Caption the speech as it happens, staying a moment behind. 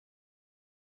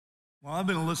Well, I've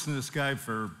been listening to this guy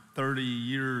for 30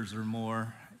 years or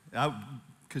more.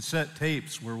 Cassette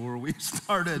tapes were where we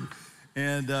started.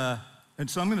 And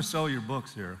so I'm going to sell your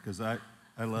books here because I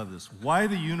love this. Why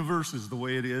the Universe is the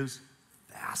Way It Is.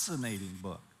 Fascinating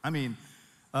book. I mean,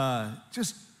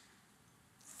 just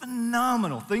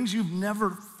phenomenal. Things you've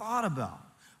never thought about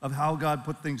of how God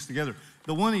put things together.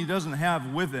 The one he doesn't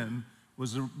have with him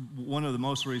was one of the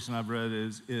most recent I've read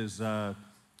is The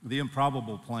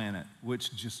Improbable Planet,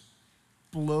 which just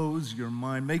blows your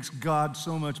mind, makes God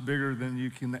so much bigger than you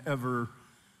can ever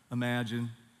imagine.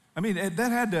 I mean,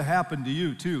 that had to happen to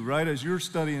you too, right? As you're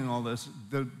studying all this,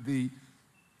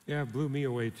 Yeah, it blew me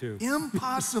away too.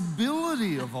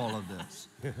 Impossibility of all of this,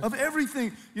 of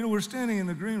everything. You know, we're standing in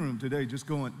the green room today just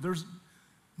going,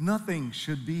 nothing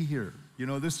should be here. You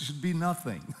know, this should be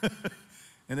nothing.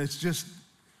 And it's just,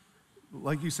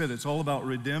 like you said, it's all about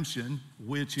redemption,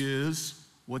 which is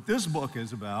what this book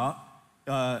is about.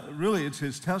 Really, it's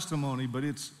his testimony, but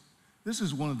this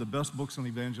is one of the best books on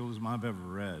evangelism I've ever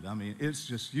read. I mean, it's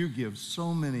just, you give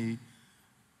so many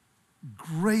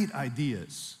great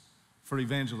ideas for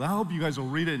evangelism. I hope you guys will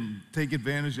read it and take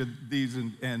advantage of these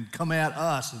and come at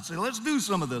us and say, let's do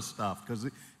some of this stuff, because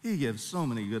he gives so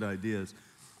many good ideas.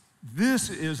 This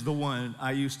is the one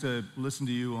I used to listen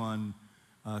to you on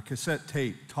cassette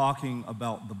tape talking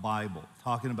about the Bible,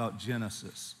 talking about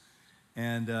Genesis.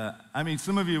 And I mean,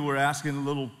 some of you were asking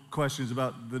little questions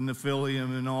about the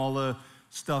Nephilim and all the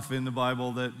stuff in the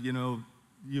Bible that, you know,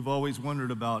 you've always wondered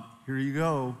about. Here you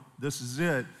go. This is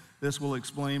it. This will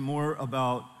explain more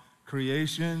about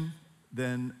creation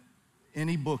than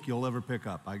any book you'll ever pick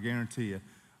up, I guarantee you.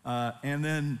 And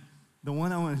then the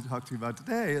one I want to talk to you about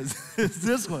today is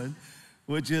this one,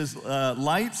 which is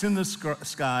Lights in the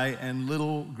Sky and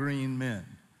Little Green Men.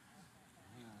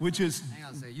 Which is... Hang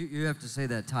on a second. You have to say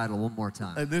that title one more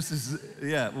time.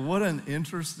 What an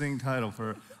interesting title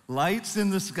for Lights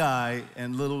in the Sky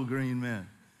and Little Green Men.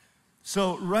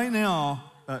 So right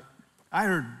now, I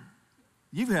heard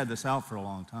you've had this out for a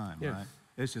long time, yes. Right?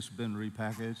 It's just been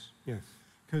repackaged? Yes.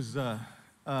 Because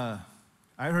I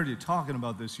heard you talking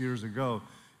about this years ago.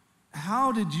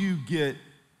 How did you get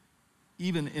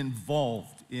even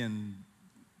involved in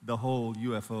the whole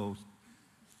UFO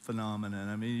phenomenon?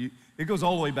 I mean, it goes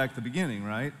all the way back to the beginning,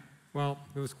 right? Well,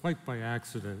 it was quite by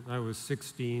accident. I was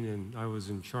 16 and I was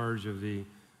in charge of the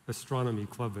astronomy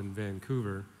club in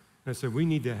Vancouver. And I said, we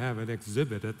need to have an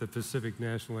exhibit at the Pacific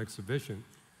National Exhibition.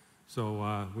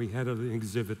 So we had an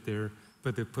exhibit there,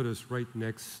 but they put us right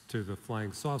next to the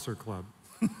Flying Saucer Club.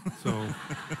 So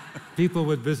people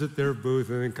would visit their booth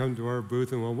and then come to our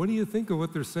booth and, well, what do you think of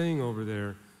what they're saying over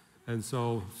there? And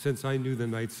so since I knew the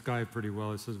night sky pretty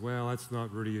well, I says, well, that's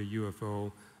not really a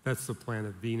UFO. That's the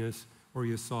planet Venus, or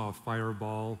you saw a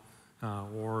fireball,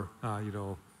 or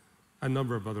a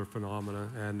number of other phenomena.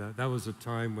 And that was a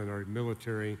time when our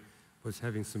military was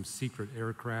having some secret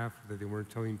aircraft that they weren't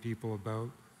telling people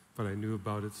about, but I knew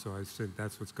about it, so I said,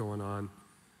 that's what's going on.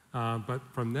 But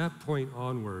from that point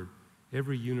onward,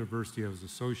 every university I was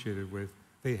associated with,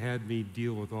 they had me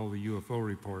deal with all the UFO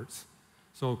reports.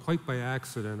 So quite by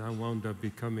accident, I wound up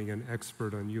becoming an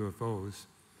expert on UFOs.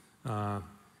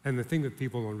 And the thing that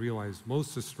people don't realize,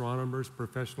 most astronomers,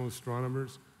 professional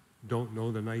astronomers, don't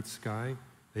know the night sky.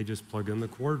 They just plug in the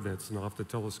coordinates and off the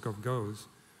telescope goes.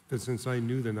 But since I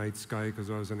knew the night sky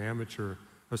because I was an amateur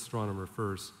astronomer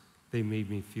first, they made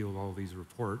me field all these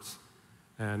reports.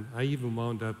 And I even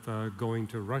wound up going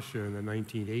to Russia in the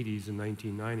 1980s and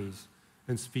 1990s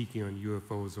and speaking on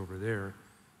UFOs over there,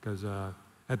 because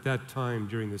at that time,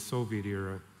 during the Soviet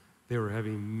era, they were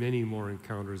having many more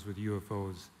encounters with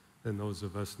UFOs than those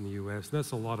of us in the U.S. And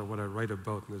that's a lot of what I write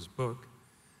about in this book,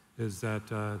 is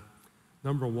that,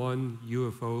 number one,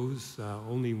 UFOs,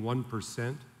 only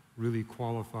 1% really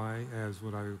qualify as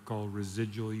what I would call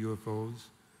residual UFOs,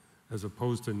 as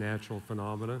opposed to natural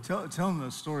phenomena. Tell them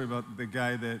the story about the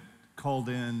guy that called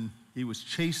in. He was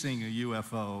chasing a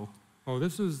UFO. Oh,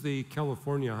 this is the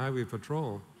California Highway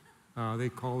Patrol. They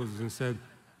called us and said,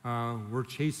 we're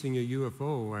chasing a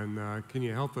UFO, and can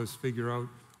you help us figure out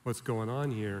what's going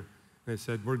on here? And I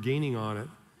said, we're gaining on it.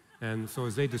 And so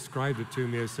as they described it to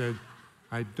me, I said,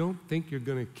 I don't think you're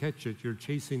going to catch it. You're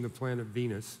chasing the planet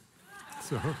Venus.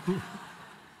 So...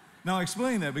 Now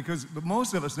explain that, because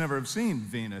most of us never have seen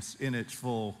Venus in its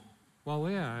full... Well,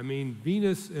 yeah, I mean,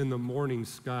 Venus in the morning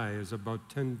sky is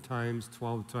about 10 times,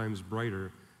 12 times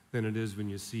brighter than it is when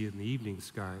you see it in the evening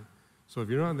sky. So if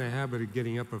you're not in the habit of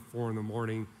getting up at 4 in the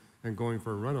morning and going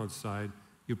for a run outside,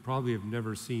 you probably have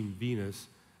never seen Venus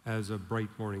as a bright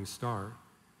morning star.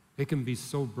 It can be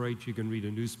so bright you can read a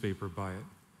newspaper by it.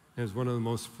 And it's one of the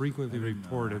most frequently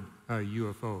reported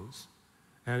UFOs.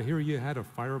 And here you had a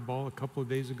fireball a couple of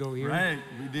days ago here. Right,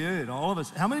 we did, all of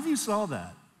us. How many of you saw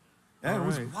that? Yeah, All it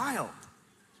was right. wild.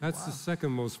 That's the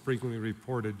second most frequently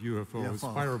reported UFO, is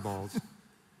UFO. fireballs.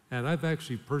 And I've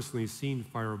actually personally seen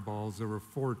fireballs that were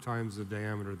 4 times the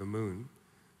diameter of the moon.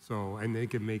 So, and they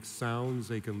can make sounds,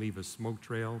 they can leave a smoke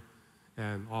trail,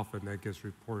 and often that gets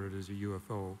reported as a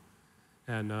UFO.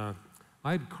 And I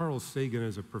had Carl Sagan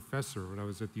as a professor when I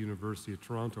was at the University of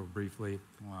Toronto briefly.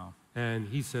 Wow. And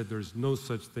he said there's no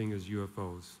such thing as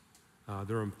UFOs.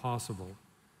 They're impossible.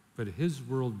 But his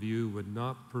worldview would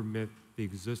not permit the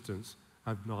existence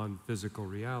of non-physical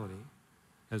reality.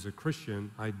 As a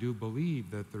Christian, I do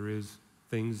believe that there is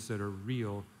things that are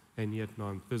real and yet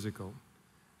non-physical.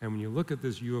 And when you look at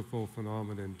this UFO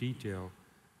phenomenon in detail,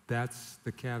 that's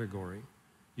the category.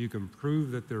 You can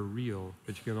prove that they're real,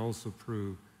 but you can also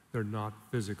prove they're not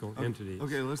physical entities.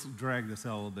 Okay, let's drag this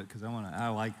out a little bit because I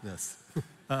like this.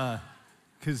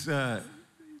 Because,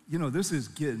 you know, this is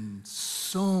getting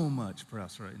so much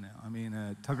press right now. I mean,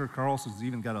 Tucker Carlson's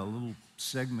even got a little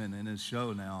segment in his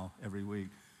show now every week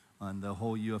on the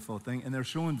whole UFO thing, and they're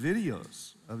showing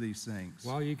videos of these things.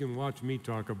 Well, you can watch me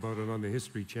talk about it on the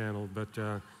History Channel,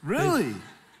 but Really?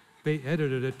 they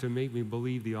edited it to make me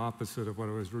believe the opposite of what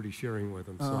I was really sharing with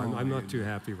them. So I'm not too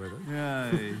happy with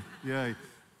it. Yeah.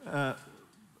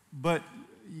 But,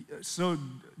 so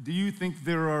do you think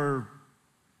there are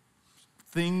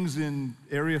things in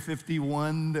Area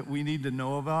 51 that we need to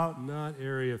know about? Not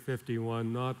Area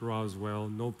 51, not Roswell,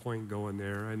 no point going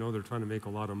there. I know they're trying to make a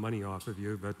lot of money off of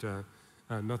you, but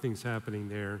nothing's happening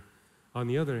there. On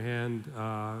the other hand,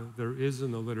 there is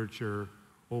in the literature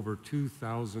over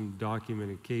 2,000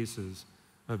 documented cases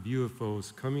of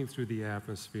UFOs coming through the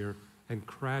atmosphere and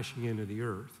crashing into the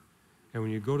Earth. And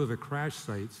when you go to the crash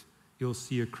sites, you'll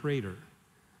see a crater.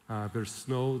 There's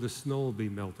snow, the snow will be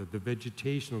melted, the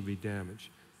vegetation will be damaged.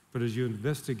 But as you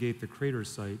investigate the crater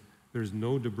site, there's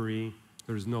no debris,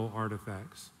 there's no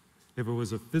artifacts. If it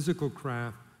was a physical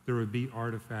craft, there would be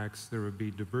artifacts, there would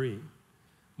be debris.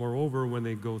 Moreover, when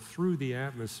they go through the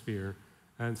atmosphere,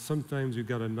 and sometimes you've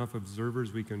got enough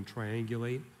observers we can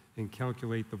triangulate and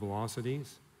calculate the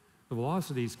velocities. The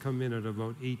velocities come in at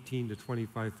about 18 to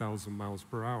 25,000 miles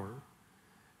per hour.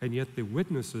 And yet the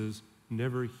witnesses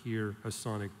never hear a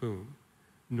sonic boom,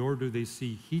 nor do they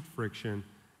see heat friction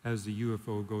as the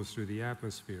UFO goes through the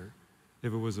atmosphere.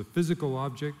 If it was a physical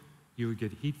object, you would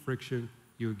get heat friction,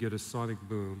 you would get a sonic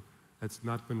boom. That's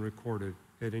not been recorded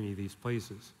at any of these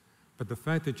places. But the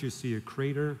fact that you see a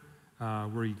crater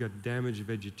where you got damaged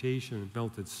vegetation and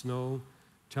melted snow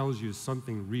tells you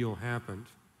something real happened.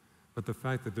 But the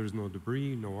fact that there's no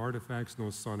debris, no artifacts, no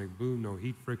sonic boom, no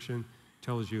heat friction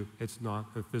tells you it's not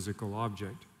a physical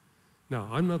object. Now,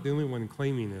 I'm not the only one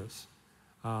claiming this.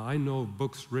 I know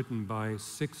books written by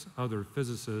 6 other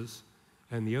physicists,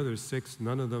 and the other 6,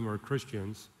 none of them are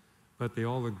Christians, but they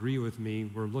all agree with me.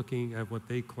 We're looking at what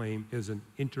they claim is an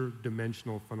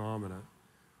interdimensional phenomena,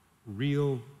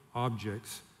 real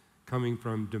objects coming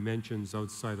from dimensions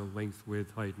outside of length,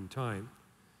 width, height, and time.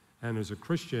 And as a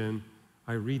Christian,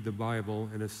 I read the Bible,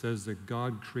 and it says that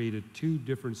God created 2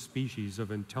 different species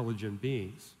of intelligent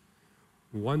beings.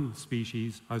 One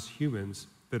species, us humans,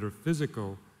 that are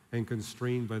physical and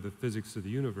constrained by the physics of the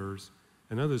universe.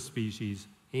 Another species,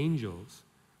 angels,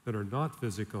 that are not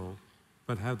physical,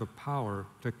 but have the power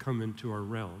to come into our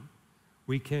realm.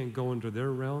 We can't go into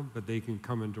their realm, but they can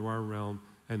come into our realm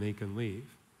and they can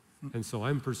leave. And so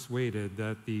I'm persuaded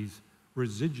that these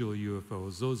residual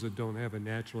UFOs, those that don't have a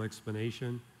natural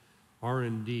explanation, are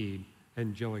indeed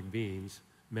angelic beings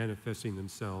manifesting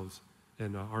themselves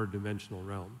in our dimensional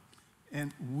realm.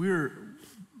 And we're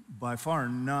by far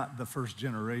not the first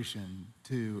generation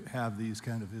to have these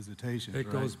kind of visitations, It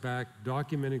right? goes back,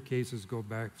 documented cases go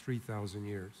back 3,000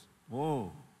 years.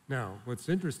 Whoa. Now, what's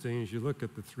interesting is you look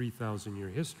at the 3,000-year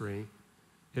history,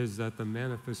 is that the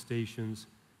manifestations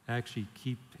actually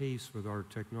keep pace with our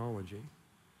technology.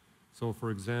 So, for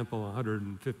example,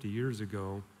 150 years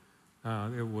ago,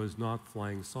 it was not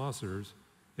flying saucers,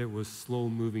 it was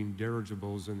slow-moving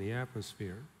dirigibles in the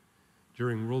atmosphere.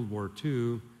 During World War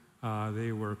II,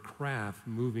 they were craft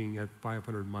moving at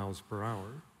 500 miles per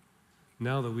hour.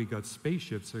 Now that we got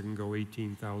spaceships that can go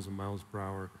 18,000 miles per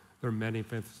hour, they're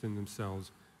manifesting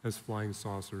themselves as flying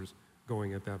saucers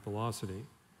going at that velocity.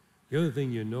 The other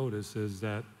thing you notice is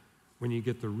that when you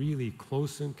get the really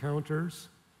close encounters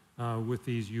with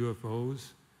these UFOs,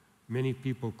 many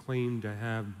people claim to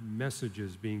have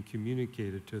messages being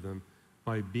communicated to them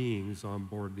by beings on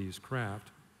board these craft,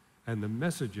 and the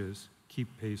messages keep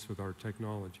pace with our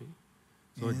technology.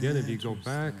 So again, if you go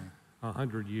back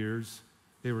 100 years,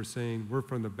 they were saying, we're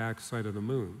from the backside of the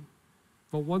moon.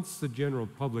 But once the general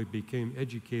public became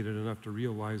educated enough to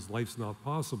realize life's not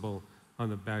possible on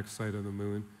the backside of the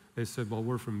moon, they said, well,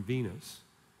 we're from Venus.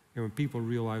 And when people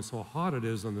realized how hot it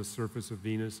is on the surface of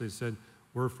Venus, they said,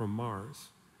 we're from Mars.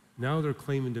 Now they're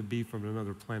claiming to be from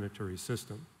another planetary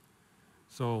system.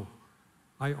 So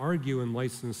I argue in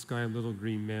Lights in the Sky and Little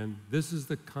Green Men, this is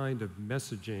the kind of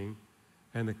messaging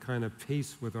and the kind of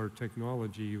pace with our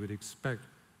technology you would expect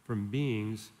from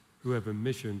beings who have a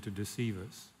mission to deceive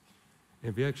us.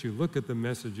 And if you actually look at the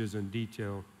messages in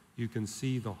detail, you can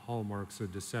see the hallmarks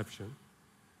of deception.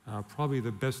 Probably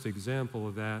the best example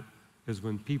of that is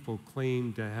when people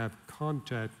claim to have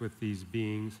contact with these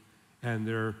beings and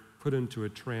they're put into a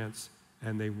trance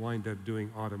and they wind up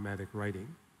doing automatic writing,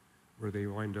 where they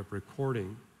wind up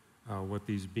recording what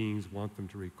these beings want them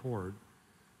to record.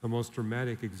 The most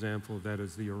dramatic example of that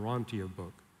is the Orontia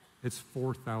book. It's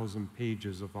 4,000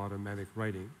 pages of automatic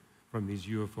writing from these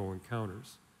UFO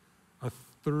encounters. A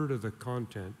third of the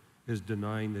content is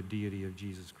denying the deity of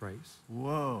Jesus Christ.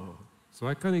 Whoa. So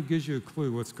that kind of gives you a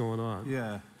clue what's going on.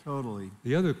 Yeah, totally.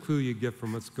 The other clue you get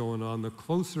from what's going on, the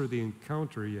closer the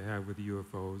encounter you have with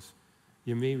UFOs,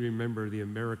 you may remember the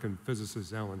American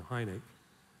physicist Alan Hynek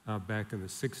back in the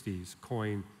 60s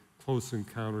coined close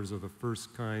encounters of the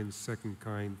first kind, second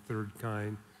kind, third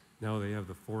kind. Now they have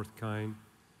the fourth kind.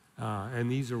 And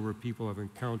these are where people have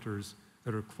encounters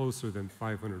that are closer than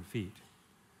 500 feet,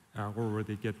 or where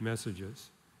they get messages.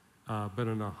 But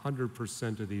in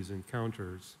 100% of these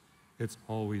encounters, it's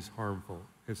always harmful.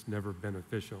 It's never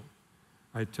beneficial.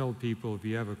 I tell people if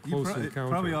you have a close encounter... You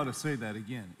probably ought to say that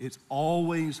again. It's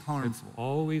always harmful. It's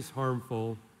always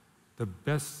harmful. The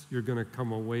best you're going to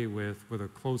come away with a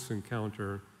close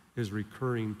encounter is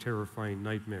recurring, terrifying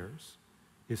nightmares.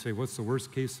 You say, what's the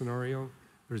worst case scenario?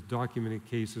 There's documented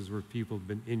cases where people have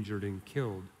been injured and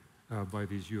killed by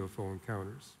these UFO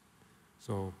encounters.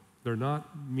 So they're not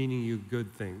meaning you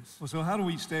good things. Well, so how do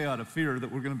we stay out of fear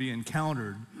that we're going to be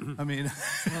encountered? I mean...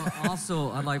 Well,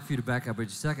 also, I'd like for you to back up a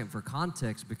second for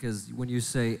context, because when you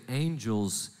say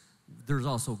angels, there's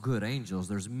also good angels.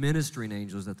 There's ministering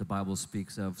angels that the Bible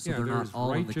speaks of, so they're not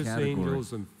all in the category. Righteous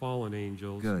angels and fallen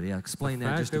angels. Good, yeah, explain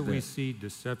that just a bit. The fact that we see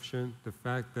deception, the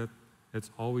fact that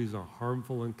it's always a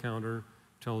harmful encounter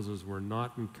tells us we're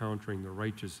not encountering the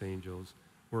righteous angels,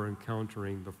 we're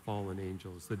encountering the fallen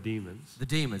angels, the demons. The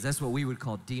demons, that's what we would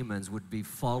call demons, would be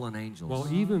fallen angels. Well,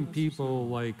 even people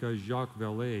like Jacques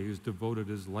Vallée, who's devoted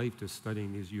his life to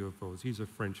studying these UFOs, he's a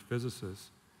French physicist.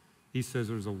 He says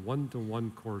there's a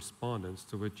one-to-one correspondence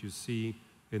to what you see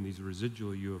in these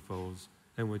residual UFOs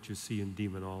and what you see in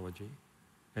demonology.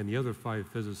 And the other 5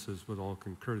 physicists would all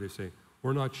concur. They say,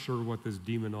 we're not sure what this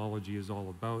demonology is all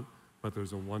about, but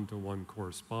there's a one-to-one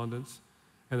correspondence.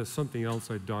 And it's something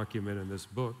else I document in this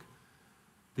book.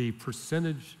 The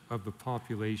percentage of the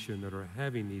population that are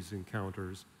having these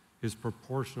encounters is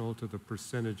proportional to the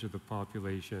percentage of the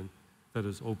population that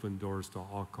has opened doors to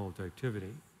occult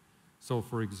activity. So,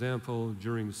 for example,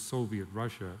 during Soviet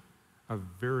Russia, a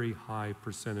very high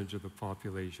percentage of the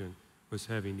population was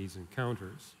having these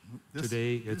encounters.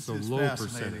 Today, it's a low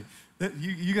percentage.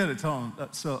 You got to tell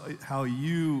them how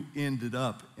you ended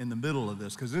up in the middle of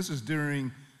this, because this is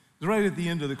right at the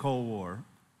end of the Cold War.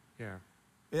 Yeah.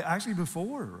 Actually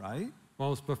before, right?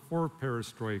 Well, it's before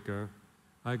Perestroika.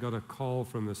 I got a call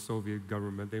from the Soviet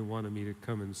government. They wanted me to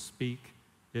come and speak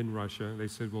in Russia. They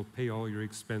said, we'll pay all your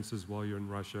expenses while you're in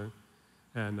Russia.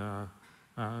 And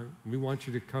we want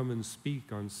you to come and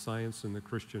speak on science and the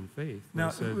Christian faith. And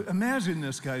now, imagine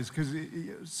this, guys, because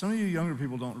some of you younger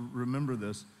people don't remember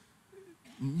this.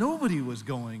 Nobody was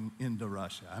going into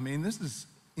Russia. I mean, this is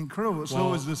incredible. Well,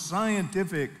 so is the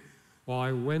scientific... Well,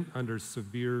 I went under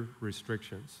severe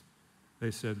restrictions. They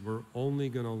said, we're only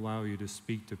going to allow you to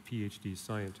speak to PhD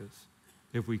scientists.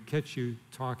 If we catch you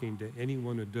talking to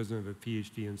anyone who doesn't have a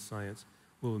PhD in science,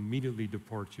 we'll immediately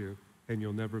deport you, and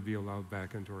you'll never be allowed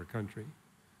back into our country.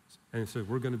 And they said,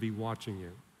 we're going to be watching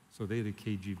you. So they had a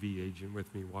KGB agent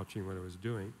with me watching what I was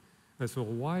doing. And I said, well,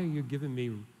 why are you giving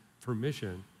me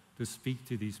permission to speak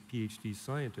to these PhD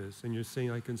scientists? And you're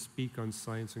saying I can speak on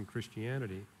science and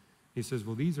Christianity. He says,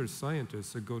 well, these are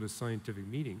scientists that go to scientific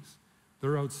meetings.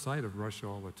 They're outside of Russia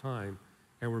all the time,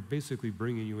 and we're basically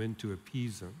bringing you in to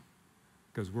appease them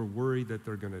because we're worried that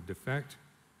they're going to defect,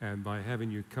 and by having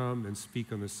you come and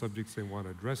speak on the subjects they want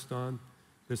addressed on,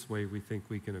 this way we think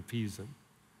we can appease them.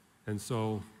 And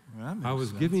so I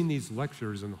was giving these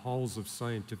lectures in halls of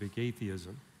scientific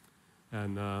atheism,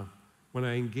 and when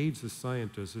I engaged the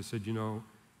scientists, I said, you know,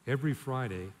 every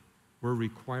Friday, we're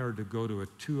required to go to a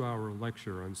 2-hour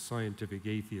lecture on scientific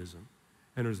atheism.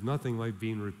 And there's nothing like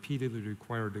being repeatedly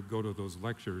required to go to those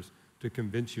lectures to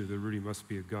convince you there really must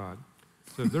be a God.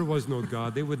 So if there was no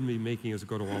God, they wouldn't be making us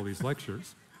go to all these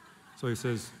lectures. So he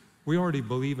says, we already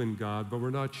believe in God, but we're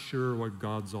not sure what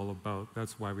God's all about.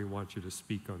 That's why we want you to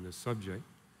speak on this subject.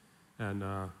 And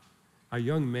a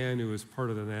young man who was part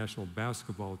of the national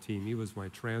basketball team, he was my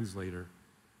translator.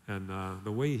 And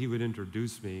the way he would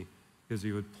introduce me is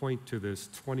he would point to this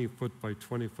 20-foot by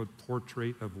 20-foot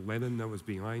portrait of Lenin that was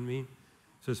behind me.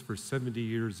 He says, for 70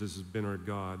 years, this has been our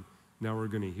God. Now we're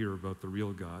going to hear about the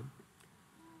real God.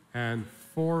 And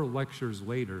 4 lectures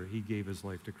later, he gave his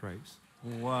life to Christ.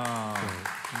 Wow.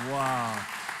 So, wow.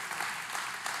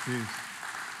 Jeez.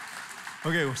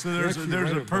 Okay, well, so there's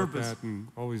write a about purpose. that and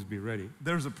always be ready.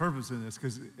 There's a purpose in this,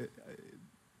 because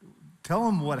tell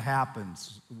them what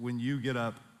happens when you get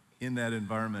up in that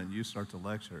environment and you start to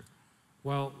lecture.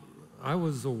 Well, I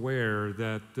was aware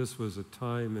that this was a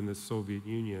time in the Soviet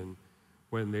Union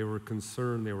when they were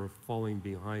concerned they were falling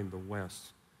behind the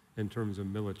West in terms of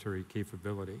military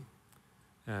capability.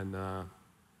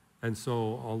 And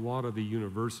so a lot of the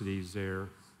universities there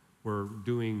were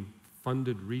doing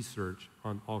funded research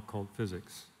on occult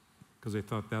physics because they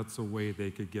thought that's a way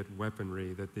they could get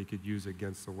weaponry that they could use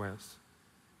against the West.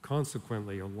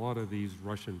 Consequently, a lot of these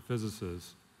Russian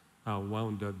physicists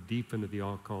wound up deep into the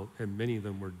occult, and many of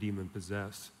them were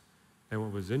demon-possessed. And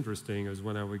what was interesting is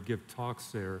when I would give talks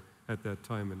there at that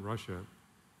time in Russia,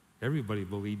 everybody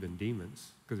believed in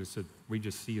demons because they said, we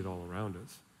just see it all around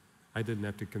us. I didn't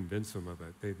have to convince them of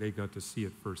it. They got to see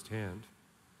it firsthand.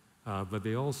 But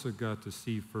they also got to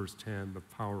see firsthand the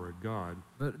power of God.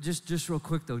 But just real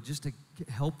quick, though, just to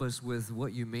help us with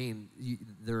what you mean,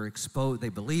 they're exposed, they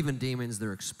believe in demons,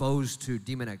 they're exposed to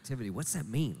demon activity. What's that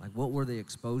mean? Like, what were they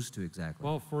exposed to exactly?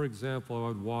 Well, for example, I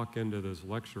would walk into this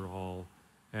lecture hall,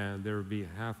 and there would be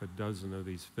half a dozen of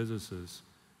these physicists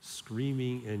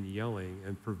screaming and yelling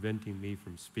and preventing me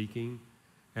from speaking.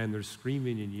 And they're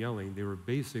screaming and yelling. They were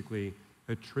basically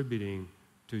attributing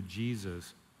to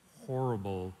Jesus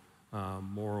horrible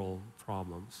moral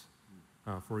problems.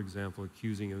 For example,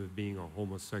 accusing him of being a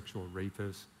homosexual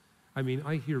rapist. I mean,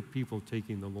 I hear people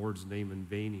taking the Lord's name in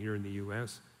vain here in the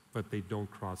U.S., but they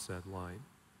don't cross that line.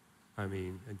 I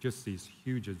mean, and just these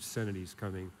huge obscenities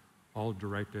coming, all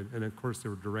directed. And of course, they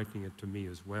were directing it to me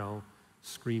as well,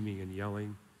 screaming and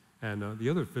yelling. And the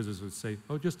other physicists would say,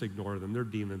 oh, just ignore them. They're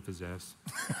demon-possessed.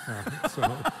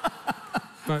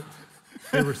 But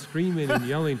they were screaming and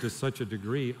yelling to such a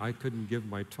degree, I couldn't give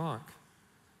my talk.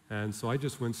 And so I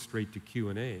just went straight to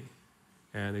Q&A.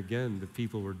 And again, the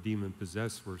people who were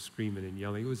demon-possessed were screaming and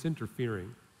yelling. It was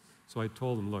interfering. So I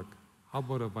told them, look, how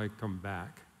about if I come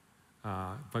back?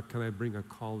 But can I bring a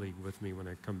colleague with me when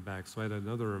I come back? So I had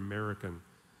another American,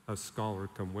 a scholar,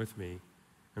 come with me.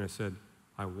 And I said,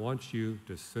 I want you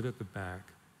to sit at the back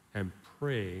and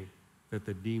pray that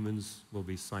the demons will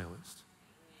be silenced.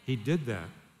 He did that.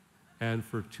 And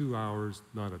for 2 hours,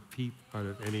 not a peep out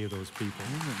of any of those people.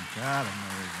 Isn't that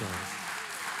amazing?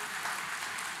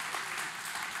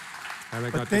 And I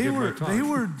But got to give my talk. they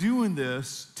were doing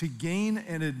this to gain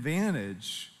an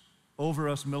advantage over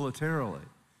us militarily.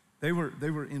 They were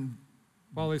in.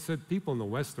 Well, they said people in the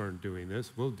West aren't doing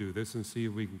this. We'll do this and see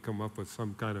if we can come up with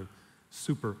some kind of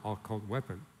super occult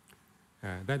weapon.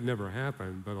 That never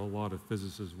happened, but a lot of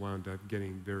physicists wound up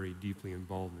getting very deeply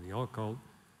involved in the occult.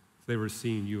 They were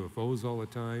seeing UFOs all the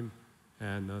time,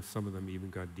 and some of them even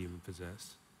got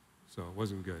demon-possessed. So it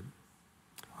wasn't good.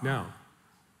 Wow.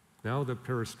 Now that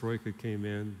perestroika came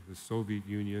in, the Soviet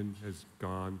Union has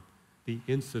gone, the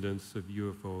incidence of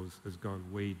UFOs has gone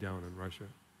way down in Russia,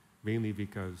 mainly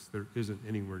because there isn't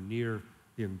anywhere near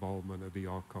the involvement of the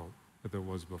occult that there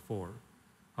was before.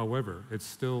 However, it's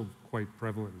still quite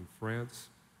prevalent in France,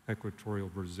 equatorial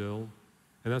Brazil,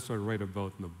 and that's what I write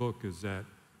about in the book, is that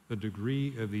the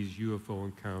degree of these UFO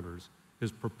encounters is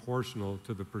proportional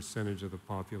to the percentage of the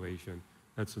population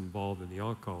that's involved in the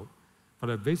occult. But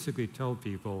I basically tell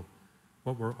people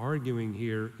what we're arguing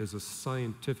here is a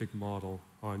scientific model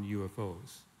on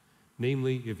UFOs.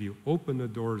 Namely, if you open the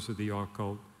doors of the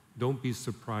occult, don't be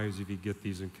surprised if you get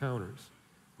these encounters.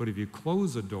 But if you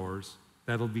close the doors,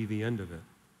 that'll be the end of it.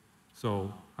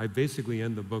 So I basically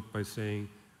end the book by saying,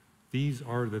 these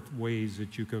are the ways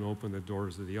that you can open the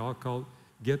doors of the occult.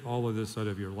 Get all of this out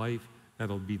of your life.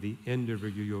 That'll be the end of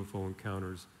your UFO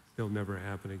encounters. They'll never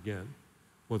happen again.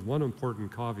 With one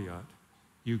important caveat,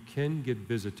 you can get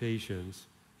visitations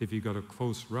if you've got a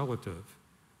close relative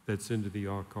that's into the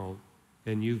occult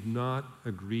and you've not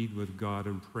agreed with God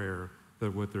in prayer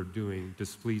that what they're doing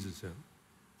displeases him.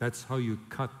 That's how you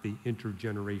cut the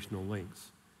intergenerational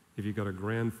links. If you've got a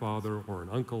grandfather or an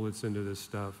uncle that's into this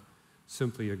stuff,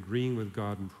 simply agreeing with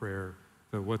God in prayer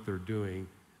that what they're doing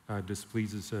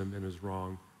displeases him and is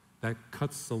wrong, that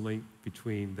cuts the link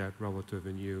between that relative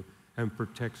and you and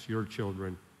protects your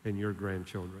children and your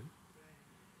grandchildren.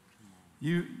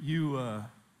 You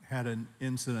had an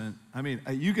incident. I mean,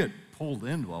 you get pulled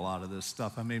into a lot of this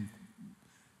stuff. I mean,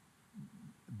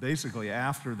 basically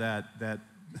after that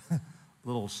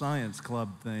little science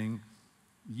club thing,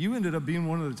 you ended up being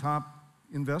one of the top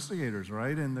investigators,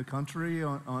 right, in the country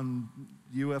on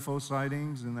UFO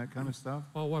sightings and that kind of stuff?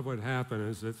 Well, what would happen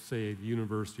is, let's say, at the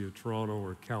University of Toronto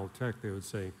or Caltech, they would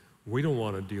say, we don't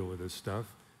want to deal with this stuff.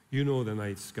 You know the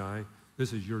night sky.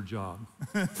 This is your job.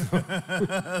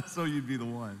 So you'd be the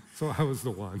one. So I was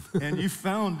the one. And you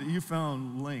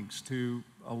found links to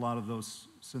a lot of those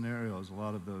scenarios, a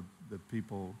lot of the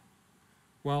people.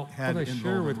 Well, had what I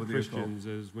share with the Christians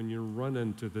is when you run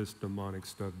into this demonic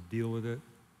stuff, deal with it,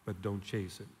 but don't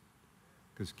chase it.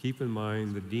 Because keep in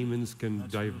mind, the demons can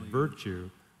divert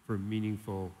you from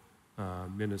meaningful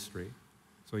ministry.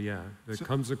 So yeah, if it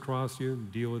comes across you,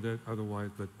 deal with it, otherwise,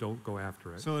 but don't go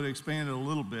after it. So it expanded a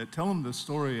little bit. Tell them the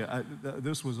story.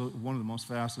 This was one of the most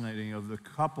fascinating, of the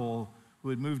couple who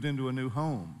had moved into a new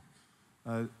home.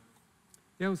 Yeah,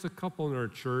 it was a couple in our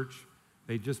church.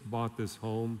 They just bought this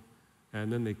home,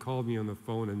 and then they called me on the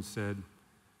phone and said,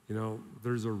 you know,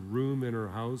 there's a room in our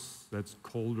house that's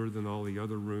colder than all the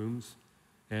other rooms,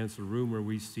 and it's a room where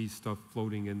we see stuff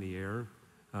floating in the air.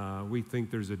 We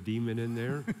think there's a demon in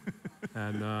there,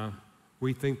 and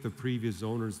we think the previous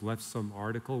owners left some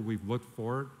article. We've looked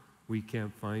for it. We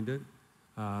can't find it.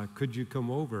 Could you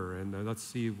come over and let's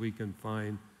see if we can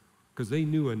find, because they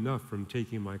knew enough from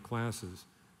taking my classes,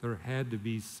 there had to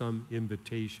be some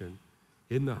invitation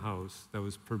in the house that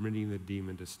was permitting the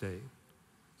demon to stay.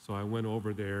 So I went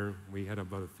over there. We had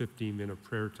about a 15-minute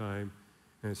prayer time,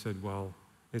 and I said, well,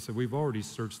 they said, we've already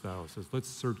searched the house. I said, let's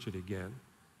search it again.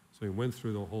 So we went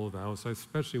through the whole of the house. I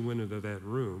especially went into that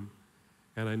room,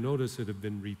 and I noticed it had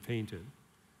been repainted.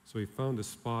 So we found a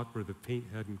spot where the paint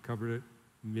hadn't covered it,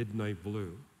 midnight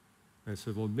blue. I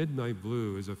said, well, midnight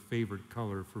blue is a favorite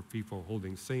color for people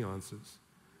holding seances.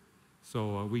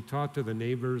 So we talked to the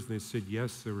neighbors, and they said,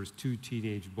 yes, there was 2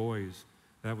 teenage boys.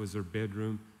 That was their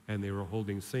bedroom, and they were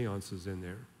holding seances in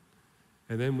there.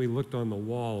 And then we looked on the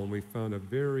wall, and we found a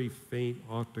very faint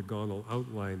octagonal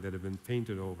outline that had been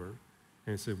painted over.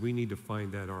 And I said, we need to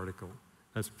find that article.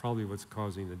 That's probably what's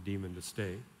causing the demon to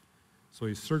stay. So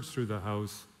he searched through the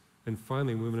house, and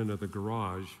finally we went into the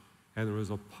garage, and there was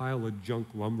a pile of junk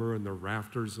lumber in the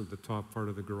rafters of the top part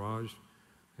of the garage.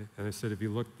 And I said, have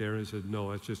you looked there? And he said,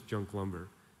 no, that's just junk lumber.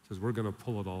 He says, we're going to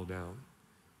pull it all down.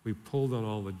 We pulled on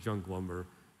all the junk lumber,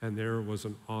 and there was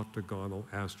an octagonal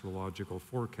astrological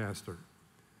forecaster.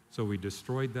 So we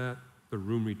destroyed that. The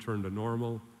room returned to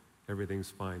normal.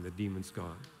 Everything's fine. The demon's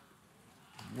gone.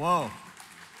 Whoa.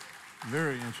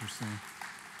 Very interesting.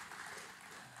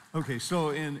 Okay,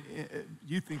 so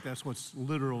you think that's what's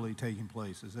literally taking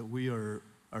place, is that we are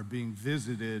being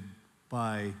visited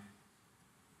by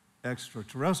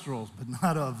extraterrestrials, but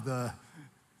not of the...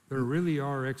 There really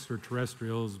are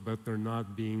extraterrestrials, but they're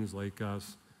not beings like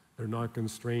us. They're not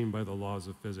constrained by the laws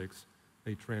of physics.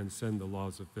 They transcend the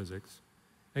laws of physics.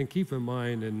 And keep in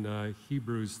mind, in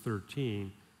Hebrews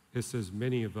 13, it says,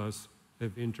 many of us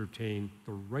have entertained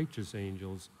the righteous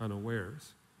angels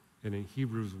unawares. And in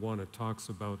Hebrews 1, it talks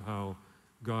about how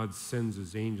God sends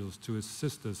his angels to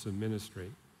assist us in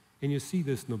ministry. And you see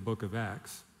this in the book of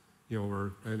Acts, you know,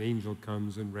 where an angel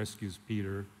comes and rescues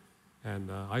Peter.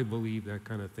 And I believe that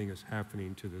kind of thing is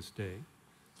happening to this day,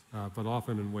 but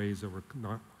often in ways that we're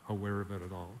not aware of it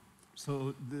at all.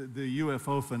 So the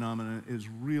UFO phenomenon is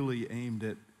really aimed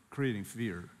at creating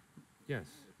fear. Yes.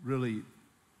 Really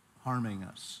harming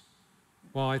us.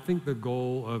 Well, I think the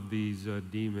goal of these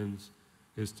demons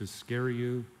is to scare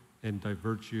you and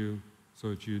divert you so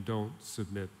that you don't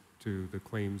submit to the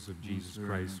claims of Jesus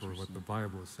Christ or what the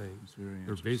Bible is saying.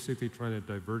 They're basically trying to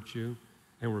divert you,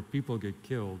 and where people get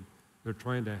killed, they're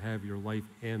trying to have your life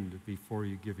end before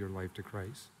you give your life to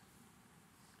Christ.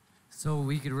 So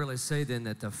we could really say then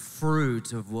that the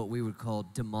fruit of what we would call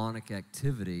demonic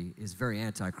activity is very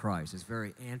anti-Christ. It's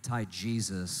very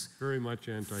anti-Jesus. Very much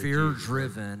anti-Jesus.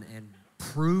 Fear-driven and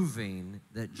proving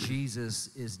that Jesus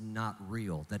is not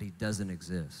real, that he doesn't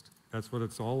exist. That's what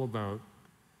it's all about.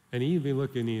 And even if you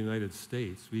look in the United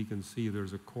States, we can see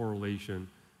there's a correlation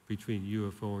between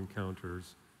UFO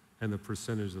encounters and the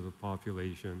percentage of the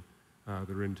population that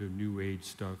are into New Age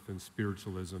stuff and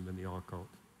spiritualism and the occult.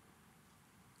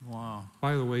 Wow.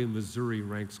 By the way, Missouri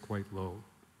ranks quite low.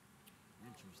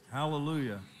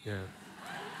 Hallelujah. Yeah.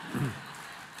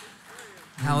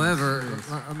 However,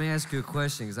 let me ask you a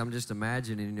question, because I'm just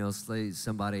imagining, you know, say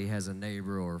somebody has a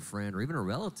neighbor or a friend or even a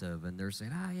relative, and they're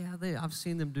saying, yeah, I've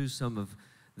seen them do some of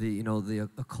the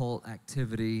occult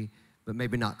activity, but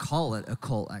maybe not call it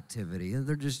occult activity. And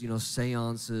they're just,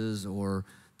 seances or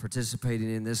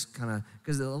participating in this kind of,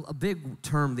 because a big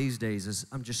term these days is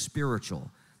I'm just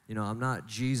spiritual. I'm not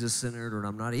Jesus-centered, or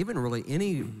I'm not even really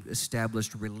any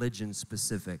established religion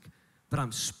specific, but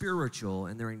I'm spiritual,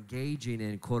 and they're engaging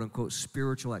in quote-unquote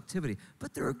spiritual activity.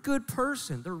 But they're a good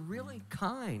person. They're really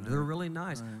kind. They're really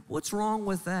nice. Right. What's wrong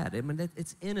with that? I mean,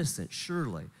 it's innocent,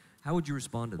 surely. How would you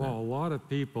respond to that? Well, a lot of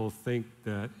people think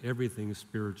that everything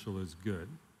spiritual is good,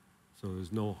 so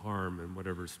there's no harm in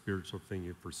whatever spiritual thing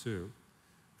you pursue.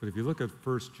 But if you look at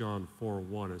 1 John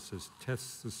 4:1, it says,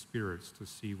 test the spirits to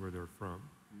see where they're from.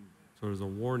 So there's a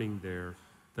warning there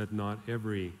that not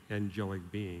every angelic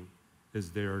being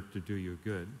is there to do you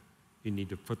good. You need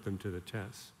to put them to the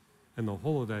test. And the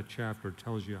whole of that chapter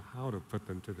tells you how to put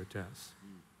them to the test.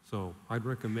 So I'd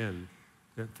recommend,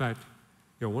 in fact,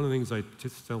 one of the things I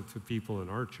just tell to people in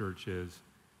our church is,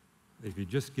 if you've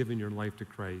just given your life to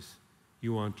Christ,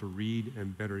 you want to read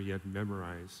and better yet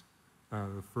memorize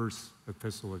the first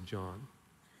epistle of John.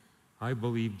 I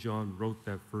believe John wrote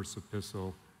that first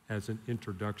epistle as an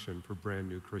introduction for brand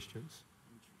new Christians.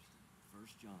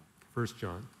 Interesting. 1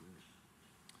 John.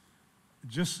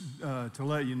 Just to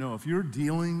let you know, if you're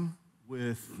dealing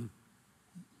with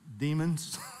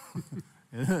demons,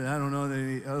 I don't know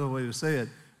any other way to say it,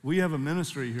 we have a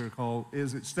ministry here called,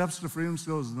 Steps to Freedom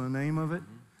still is the name of it,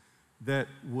 that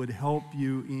would help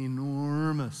you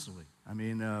enormously. I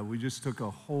mean, we just took a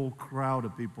whole crowd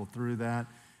of people through that,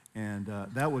 and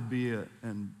that would be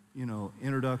an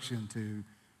introduction to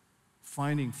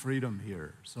finding freedom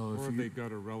here. So Or if they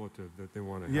got a relative that they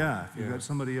want to help. Yeah, if you've got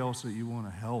somebody else that you want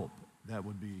to help, that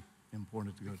would be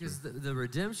important to go Because through. the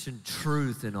redemption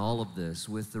truth in all of this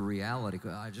with the reality,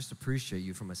 I just appreciate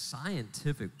you from a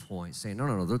scientific point saying,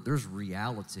 no, there's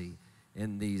reality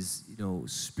in these,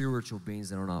 spiritual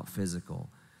beings that are not physical.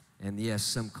 And yes,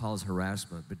 some cause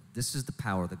harassment, but this is the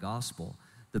power of the gospel.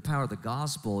 The power of the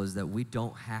gospel is that we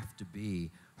don't have to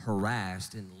be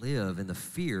harassed and live in the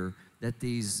fear that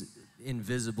these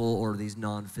invisible or these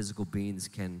non-physical beings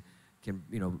can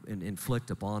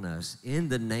inflict upon us. In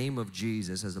the name of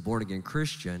Jesus, as a born-again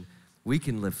Christian, we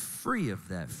can live free of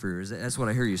that fear. That's what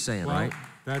I hear you saying, Well, right?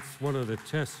 That's one of the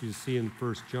tests you see in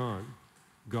 1 John.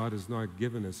 God has not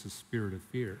given us a spirit of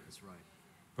fear. That's right.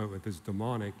 But if it's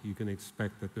demonic, you can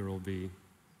expect that there will be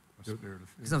A spirit of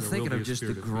fear. Because I'm There will thinking be of a just the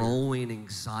spirit of fear. growing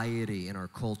anxiety in our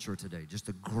culture today, just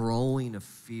the growing of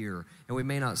fear. And we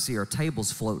may not see our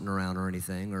tables floating around or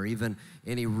anything, or even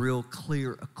any real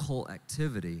clear occult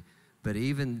activity, but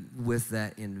even with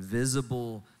that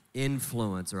invisible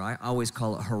influence, or I always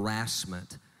call it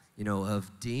harassment,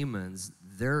 of demons,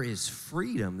 there is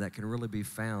freedom that can really be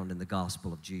found in the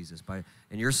gospel of Jesus.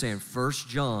 And you're saying 1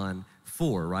 John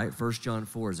 4, right? 1 John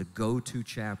 4 is a go-to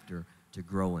chapter to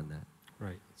grow in that.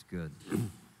 right. It's good.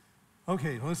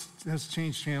 Okay, let's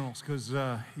change channels, because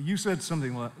you said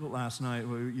something last night.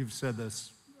 Well, you've said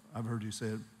this, I've heard you say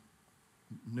it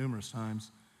numerous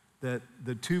times, that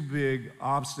the two big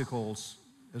obstacles,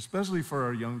 especially for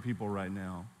our young people right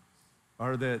now,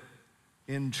 are that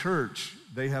in church,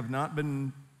 they have not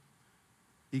been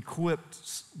equipped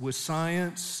with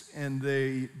science, and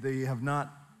they have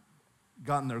not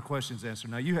gotten their questions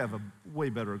answered. Now, you have a way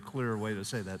better, clearer way to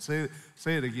say that. Say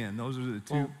it again. Those are the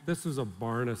two. Well, this is a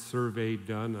Barna survey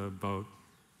done about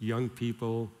young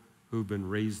people who've been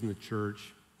raised in the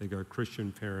church. They got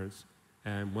Christian parents,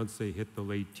 and once they hit the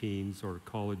late teens or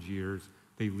college years,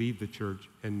 they leave the church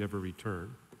and never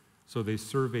return. So they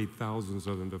surveyed thousands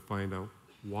of them to find out,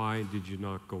 why did you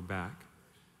not go back?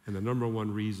 And the number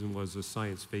one reason was the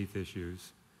science faith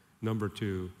issues. Number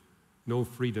two, no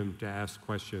freedom to ask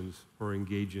questions or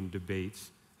engage in debates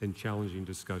and challenging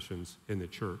discussions in the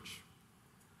church.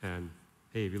 And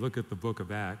hey, if you look at the book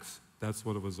of Acts, that's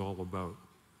what it was all about.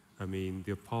 I mean,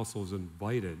 the apostles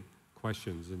invited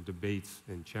questions and debates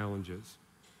and challenges.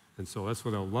 And so that's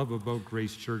what I love about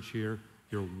Grace Church here.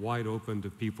 You're wide open to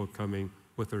people coming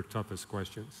with their toughest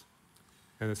questions.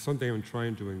 And it's something I'm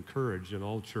trying to encourage in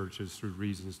all churches through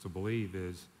Reasons to Believe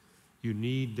is you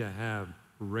need to have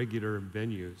regular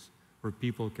venues where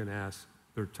people can ask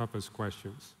their toughest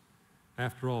questions.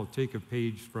 After all, take a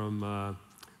page from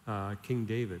King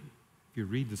David. If you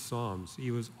read the Psalms,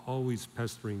 he was always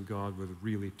pestering God with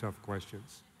really tough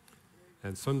questions.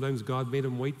 And sometimes God made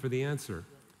him wait for the answer.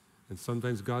 And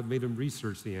sometimes God made him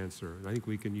research the answer. And I think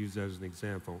we can use that as an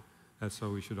example. That's how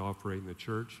we should operate in the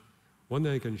church. One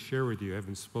thing I can share with you,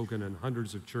 having spoken in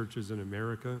hundreds of churches in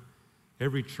America,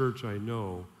 every church I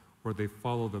know where they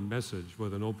follow the message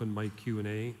with an open mic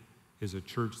Q&A is a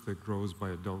church that grows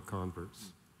by adult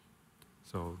converts.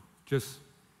 So just,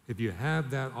 If you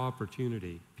have that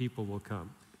opportunity, people will come.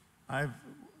 I've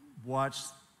watched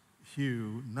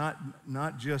Hugh, not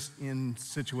just in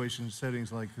situations,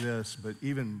 settings like this, but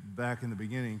even back in the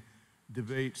beginning,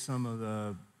 debate some of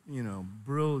the,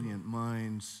 brilliant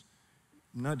minds,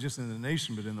 not just in the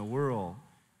nation, but in the world.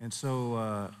 And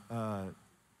so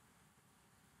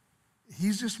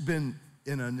he's just been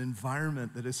in an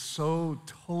environment that is so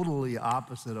totally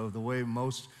opposite of the way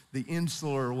the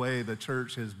insular way the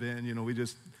church has been. We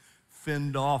just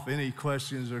fend off any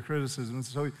questions or criticism.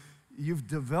 So you've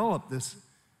developed this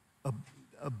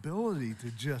ability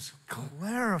to just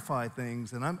clarify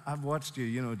things. And I've watched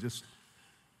you, just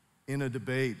in a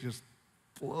debate, just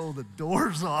blow the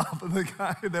doors off of the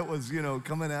guy that was,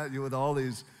 coming at you with all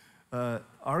these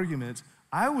arguments.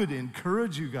 I would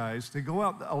encourage you guys to go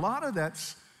out. A lot of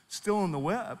that's still on the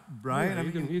web, right? Yeah,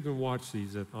 you can watch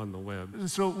these on the web.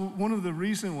 So one of the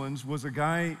recent ones was a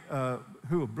guy, a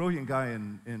brilliant guy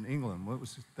in England. What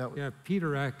was that? Yeah,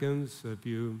 Peter Atkins. If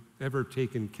you've ever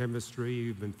taken chemistry,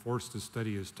 you've been forced to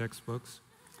study his textbooks.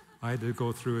 I had to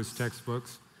go through his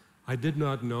textbooks. I did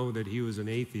not know that he was an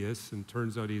atheist, and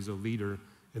turns out he's a leader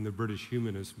in the British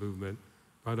humanist movement.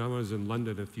 But I was in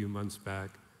London a few months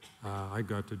back. I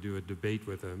got to do a debate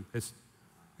with him.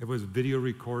 It was video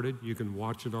recorded. You can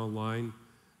watch it online.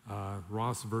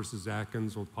 Ross versus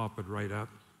Atkins will pop it right up.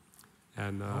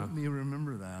 And help me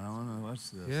remember that. I want to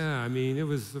watch this. Yeah, I mean, it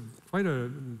was quite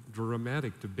a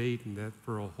dramatic debate in that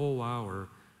for a whole hour,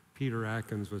 Peter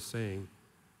Atkins was saying,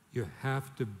 you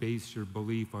have to base your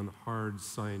belief on hard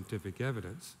scientific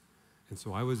evidence. And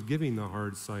so I was giving the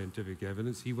hard scientific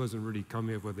evidence. He wasn't really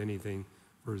coming up with anything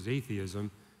for his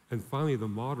atheism. And finally, the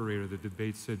moderator of the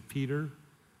debate said, Peter,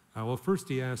 well, first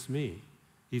he asked me.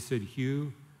 He said,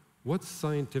 Hugh, what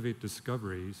scientific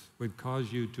discoveries would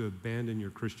cause you to abandon your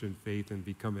Christian faith and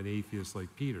become an atheist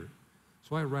like Peter?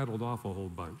 So I rattled off a whole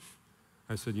bunch.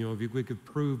 I said, if we could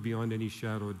prove beyond any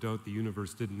shadow of doubt the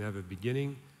universe didn't have a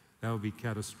beginning, that would be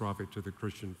catastrophic to the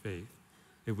Christian faith.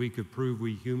 If we could prove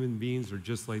we human beings are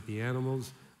just like the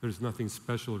animals, there's nothing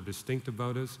special or distinct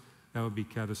about us, that would be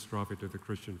catastrophic to the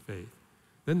Christian faith.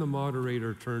 Then the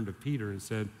moderator turned to Peter and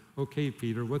said, okay,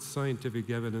 Peter, what scientific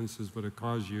evidences would have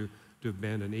caused you to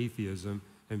abandon atheism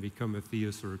and become a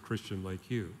theist or a Christian like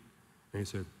you? And he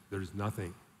said, there's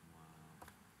nothing.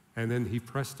 And then he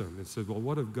pressed him and said, well,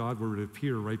 what if God were to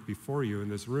appear right before you in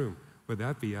this room? Would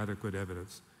that be adequate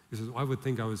evidence? He says, I would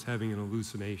think I was having an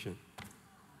hallucination.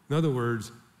 In other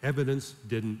words, evidence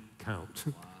didn't count.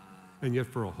 And yet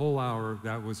for a whole hour,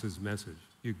 that was his message.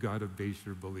 You got to base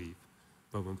your belief.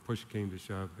 But when push came to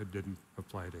shove, it didn't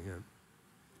apply to him.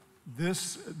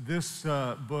 This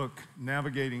book,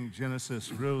 Navigating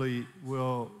Genesis, really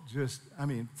will just,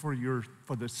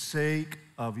 for the sake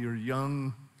of your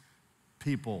young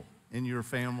people in your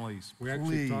families, we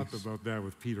actually talked about that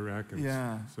with Peter Atkins.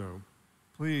 Yeah. So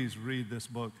please read this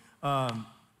book. Time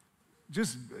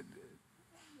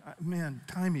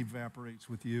evaporates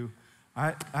with you.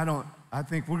 I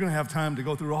think we're going to have time to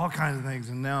go through all kinds of things,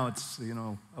 and now it's,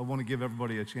 I want to give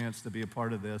everybody a chance to be a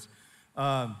part of this.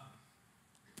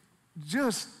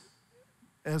 Just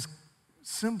as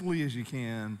simply as you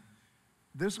can,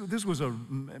 this was a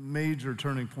major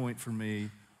turning point for me,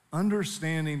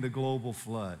 understanding the global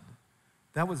flood.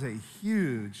 That was a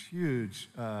huge, huge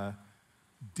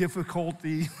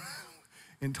difficulty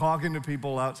in talking to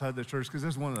people outside the church, because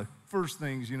that's one of the first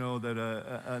things,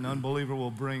 that an unbeliever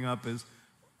will bring up is,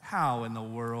 how in the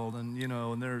world? And,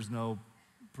 and there's no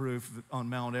proof on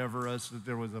Mount Everest that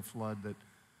there was a flood that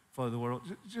flooded the world.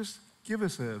 Just give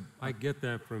us I get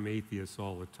that from atheists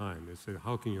all the time. They say,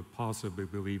 how can you possibly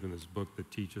believe in this book that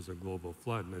teaches a global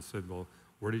flood? And I said, well,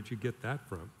 where did you get that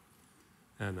from?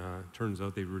 And it turns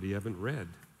out they really haven't read.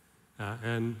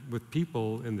 And with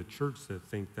people in the church that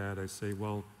think that, I say,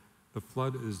 well, the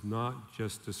flood is not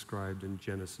just described in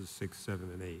Genesis 6, 7,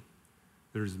 and 8.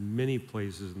 There's many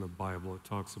places in the Bible that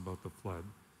talks about the flood.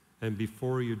 And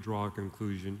before you draw a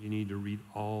conclusion, you need to read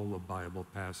all the Bible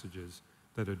passages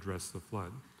that address the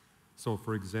flood. So,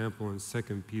 for example, in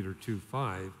 2 Peter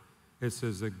 2:5, it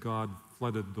says that God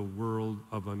flooded the world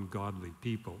of ungodly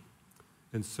people.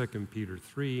 In 2 Peter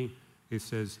 3, it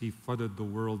says he flooded the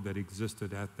world that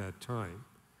existed at that time.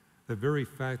 The very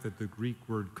fact that the Greek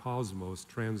word cosmos,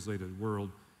 translated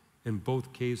world, in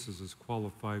both cases is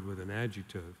qualified with an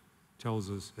adjective, tells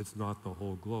us it's not the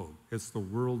whole globe. It's the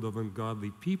world of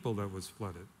ungodly people that was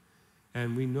flooded.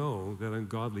 And we know that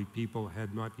ungodly people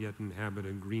had not yet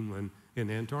inhabited Greenland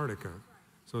and Antarctica.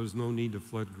 So there's no need to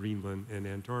flood Greenland and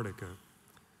Antarctica.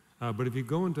 But if you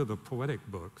go into the poetic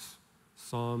books,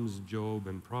 Psalms, Job,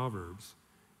 and Proverbs,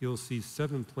 you'll see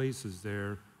 7 places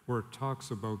there where it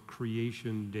talks about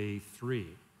creation day 3.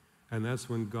 And that's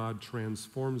when God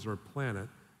transforms our planet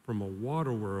from a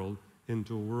water world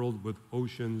into a world with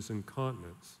oceans and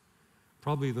continents.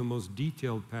 Probably the most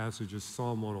detailed passage is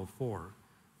Psalm 104.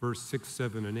 Verse 6,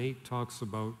 7, and 8 talks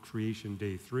about creation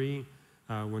day 3,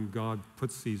 when God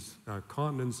puts these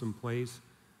continents in place.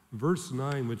 Verse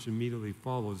 9, which immediately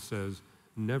follows, says,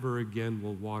 never again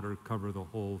will water cover the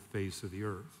whole face of the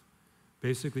earth.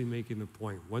 Basically making the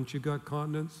point, once you got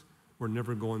continents, we're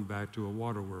never going back to a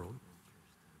water world.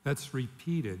 That's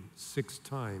repeated 6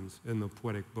 times in the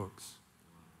poetic books.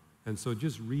 And so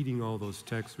just reading all those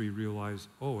texts, we realize,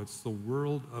 oh, it's the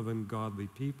world of ungodly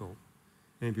people.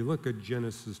 And if you look at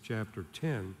Genesis chapter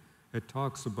 10, it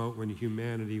talks about when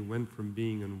humanity went from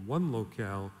being in one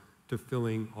locale to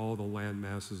filling all the land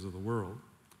masses of the world.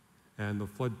 And the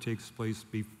flood takes place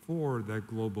before that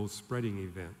global spreading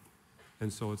event.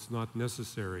 And so it's not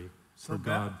necessary for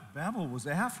God. Babel was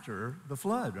after the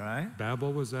flood, right?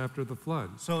 Babel was after the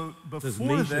flood. So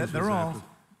before that, they're all...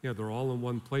 Yeah, they're all in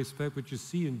one place. In fact, what you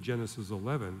see in Genesis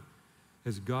 11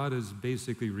 is God is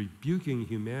basically rebuking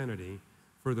humanity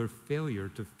for their failure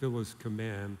to fill his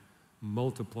command,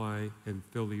 multiply and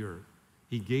fill the earth.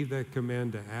 He gave that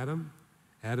command to Adam.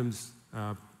 Adam's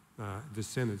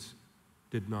descendants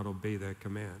did not obey that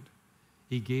command.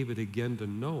 He gave it again to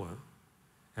Noah,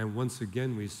 and once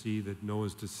again we see that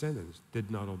Noah's descendants did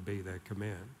not obey that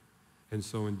command. And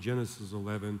so in Genesis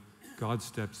 11, God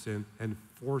steps in and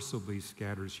forcibly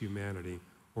scatters humanity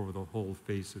over the whole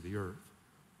face of the earth.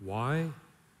 Why?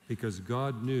 Because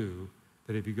God knew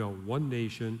that if you got one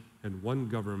nation and one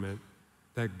government,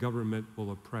 that government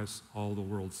will oppress all the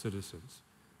world's citizens.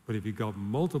 But if you got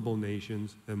multiple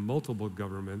nations and multiple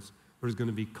governments, there's going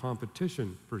to be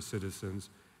competition for citizens,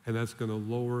 and that's going to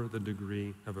lower the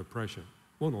degree of oppression.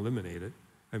 Won't eliminate it.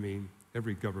 I mean,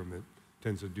 every government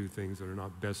tends to do things that are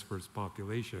not best for its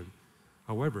population.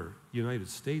 However, the United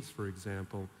States, for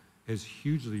example, has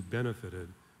hugely benefited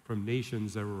from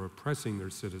nations that were oppressing their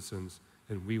citizens,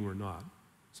 and we were not.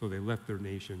 So they left their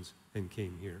nations and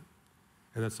came here.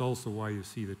 And that's also why you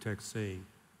see the text saying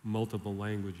multiple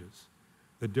languages.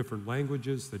 The different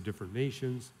languages, the different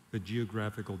nations, the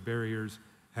geographical barriers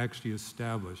actually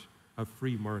establish a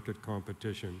free market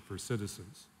competition for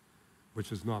citizens,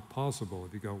 which is not possible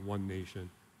if you got one nation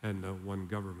and one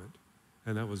government.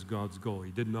 And that was God's goal.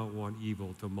 He did not want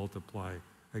evil to multiply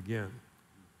again.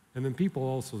 And then people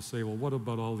also say, well, what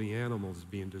about all the animals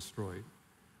being destroyed?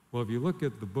 Well, if you look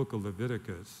at the book of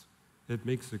Leviticus, it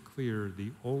makes it clear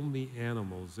the only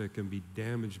animals that can be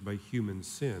damaged by human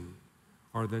sin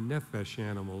are the nephesh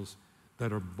animals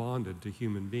that are bonded to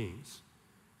human beings.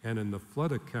 And in the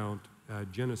flood account,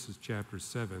 Genesis chapter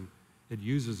 7, it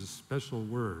uses a special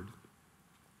word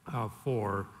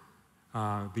for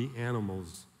the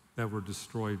animals that were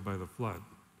destroyed by the flood.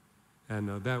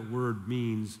 And that word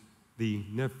means the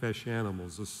nephesh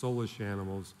animals, the soulish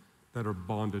animals that are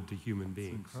bonded to human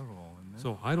beings. It's incredible, isn't it?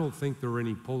 So I don't think there are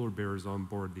any polar bears on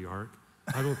board the ark.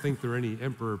 I don't think there are any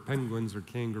emperor penguins or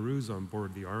kangaroos on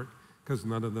board the ark, because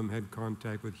none of them had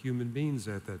contact with human beings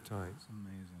at that time. It's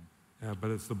amazing.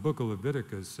 But it's the book of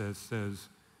Leviticus says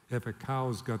if a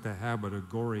cow's got the habit of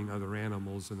goring other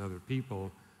animals and other people,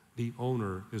 the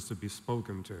owner is to be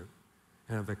spoken to.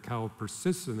 And if the cow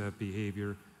persists in that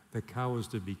behavior, the cow is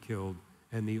to be killed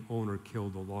and the owner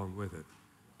killed along with it.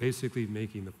 Basically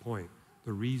making the point,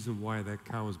 the reason why that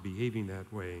cow is behaving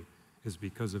that way is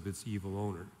because of its evil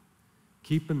owner.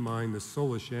 Keep in mind the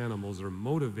soulish animals are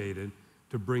motivated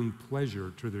to bring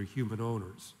pleasure to their human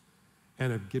owners.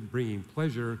 And if bringing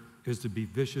pleasure is to be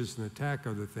vicious and attack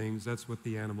other things, that's what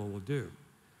the animal will do.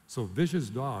 So vicious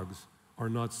dogs are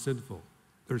not sinful.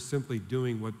 They're simply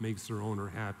doing what makes their owner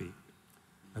happy.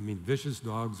 I mean, vicious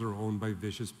dogs are owned by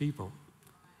vicious people.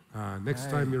 Next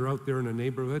time you're out there in a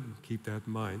neighborhood, keep that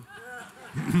in mind.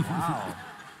 Wow,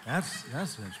 that's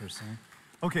interesting.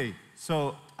 Okay,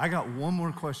 so I got one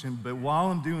more question, but while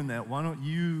I'm doing that, why don't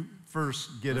you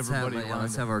first get everybody lined up?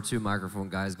 Let's have our 2 microphone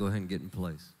guys go ahead and get in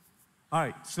place. All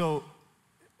right, so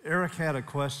Eric had a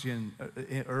question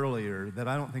earlier that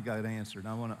I don't think I'd answered.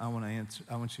 I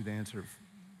want you to answer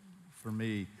for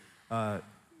me.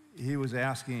 He was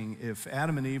asking if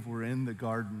Adam and Eve were in the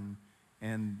garden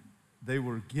and they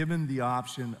were given the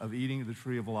option of eating the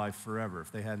tree of life forever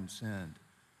if they hadn't sinned.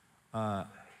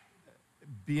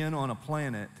 Being on a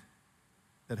planet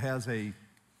that has a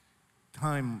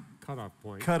time cutoff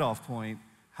point,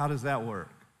 how does that work?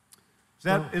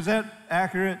 Is that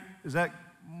accurate? Is that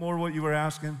more what you were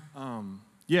asking?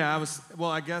 Yeah,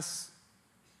 I guess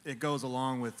it goes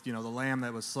along with, the lamb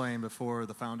that was slain before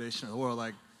the foundation of the world.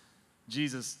 Like,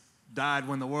 Jesus died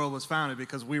when the world was founded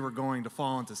because we were going to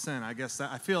fall into sin. I guess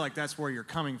I feel like that's where you're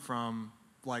coming from,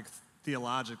 like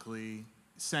theologically,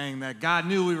 saying that God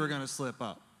knew we were going to slip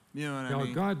up. You know what I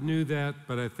mean? God knew that,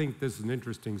 but I think this is an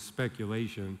interesting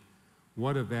speculation.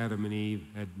 What if Adam and Eve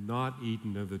had not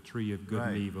eaten of the tree of good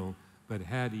and evil, but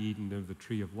had eaten of the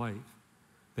tree of life?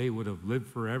 They would have lived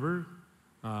forever.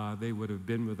 They would have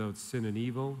been without sin and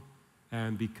evil.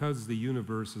 And because the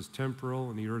universe is temporal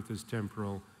and the earth is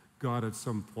temporal, God at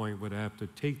some point would have to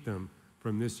take them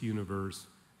from this universe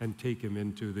and take them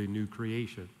into the new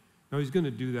creation. Now, he's going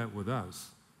to do that with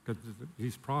us, because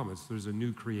he's promised there's a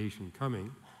new creation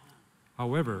coming.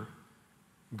 However,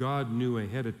 God knew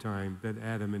ahead of time that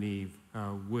Adam and Eve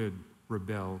would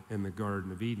rebel in the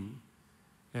Garden of Eden.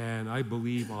 And I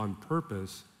believe on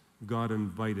purpose, God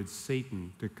invited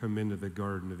Satan to come into the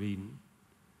Garden of Eden.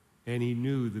 And he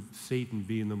knew that Satan,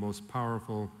 being the most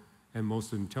powerful and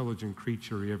most intelligent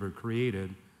creature he ever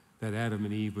created, that Adam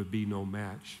and Eve would be no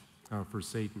match for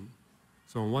Satan.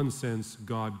 So in one sense,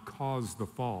 God caused the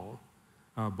fall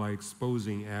by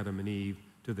exposing Adam and Eve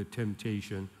to the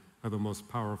temptation of the most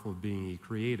powerful being he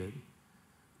created.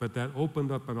 But that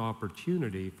opened up an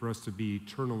opportunity for us to be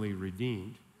eternally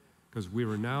redeemed, because we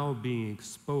were now being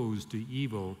exposed to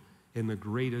evil in the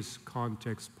greatest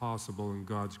context possible in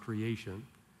God's creation.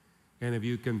 And if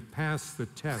you can pass the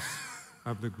test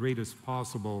of the greatest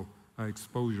possible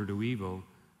exposure to evil,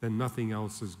 then nothing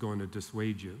else is going to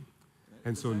dissuade you.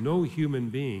 And so no human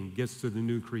being gets to the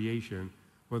new creation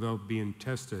without being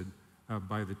tested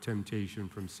by the temptation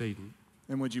from Satan.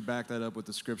 And would you back that up with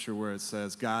the scripture where it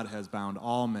says, God has bound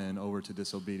all men over to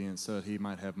disobedience so that he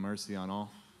might have mercy on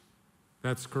all?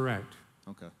 That's correct.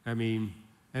 Okay. I mean,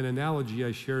 an analogy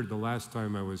I shared the last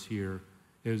time I was here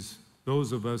is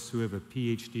those of us who have a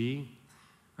PhD,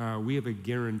 we have a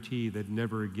guarantee that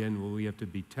never again will we have to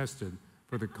be tested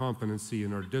for the competency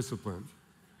in our discipline,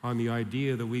 on the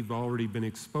idea that we've already been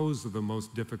exposed to the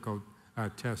most difficult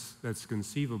test that's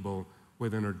conceivable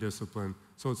within our discipline,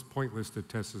 so it's pointless to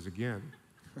test us again.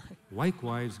 Right.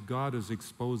 Likewise, God is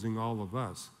exposing all of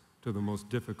us to the most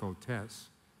difficult tests.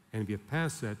 And if you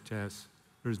pass that test,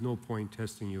 there's no point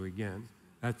testing you again.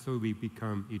 That's how we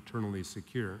become eternally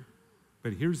secure.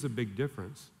 But here's the big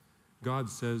difference. God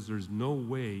says there's no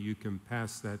way you can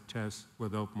pass that test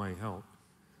without my help.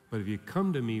 But if you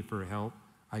come to me for help,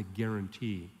 I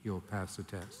guarantee you'll pass the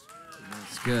test.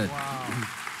 That's good. Wow.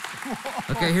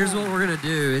 Okay, here's what we're going to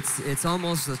do. It's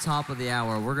almost the top of the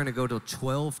hour. We're going to go to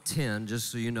 12:10,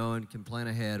 just so you know and can plan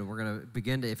ahead. We're going to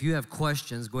begin to, if you have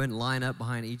questions, go ahead and line up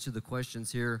behind each of the questions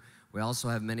here. We also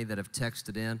have many that have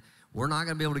texted in. We're not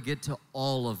going to be able to get to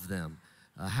all of them.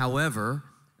 However,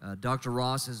 Dr.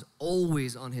 Ross is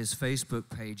always on his Facebook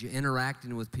page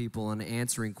interacting with people and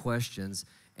answering questions.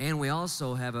 And we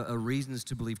also have a Reasons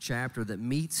to Believe chapter that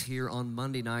meets here on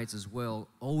Monday nights as well,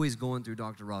 always going through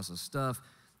Dr. Ross's stuff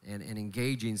and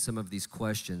engaging some of these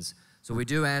questions. So we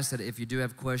do ask that if you do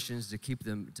have questions, to keep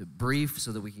them to brief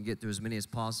so that we can get through as many as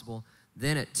possible.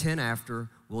 Then at 10 after,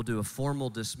 we'll do a formal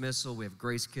dismissal. We have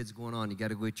Grace Kids going on. You got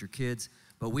to go get your kids.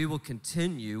 But we will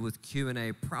continue with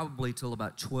Q&A probably till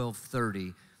about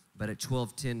 12:30. But at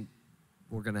 12:10,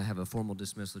 we're going to have a formal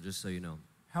dismissal, just so you know.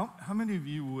 How many of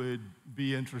you would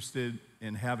be interested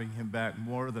in having him back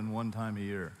more than one time a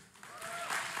year?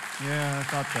 Yeah, I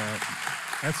thought that.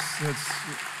 That's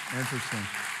interesting.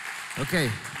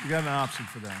 Okay. You got an option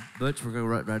for that. Butch, we're going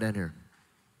right down here.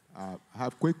 I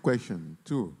have a quick question,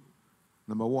 too.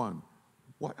 Number one,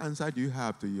 what answer do you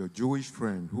have to your Jewish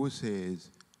friend who says,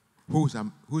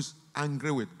 who's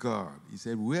angry with God? He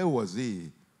said, where was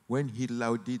he when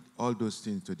Hitler did all those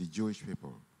things to the Jewish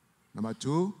people? Number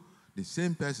two, the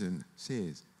same person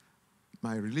says,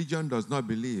 my religion does not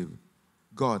believe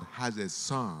God has a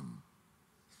son.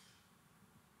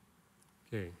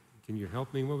 Okay, can you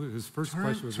help me? What was his first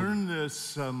question? Turn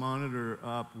this monitor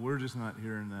up. We're just not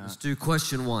hearing that. Let's do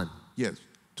question one. Yes,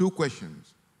 two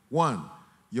questions. One,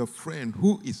 your friend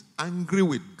who is angry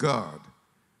with God,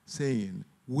 saying,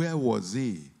 where was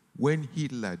he when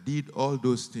Hitler did all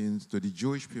those things to the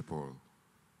Jewish people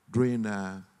during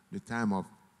the time of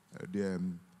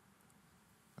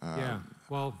yeah,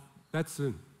 well, that's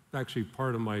actually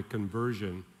part of my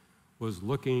conversion, was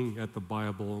looking at the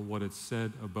Bible and what it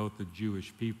said about the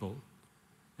Jewish people,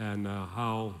 and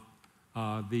how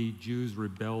the Jews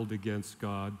rebelled against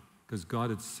God because God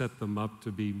had set them up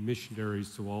to be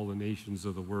missionaries to all the nations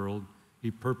of the world.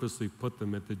 He purposely put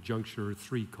them at the juncture of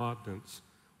 3 continents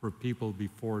where people would be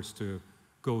forced to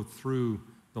go through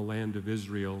the land of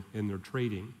Israel in their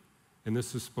trading. And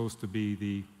this is supposed to be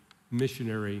the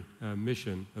missionary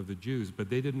mission of the Jews, but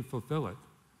they didn't fulfill it.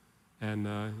 And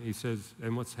he says,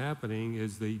 and what's happening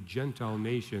is the Gentile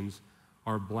nations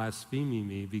are blaspheming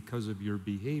me because of your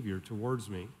behavior towards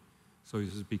me. So he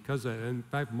says, because, and in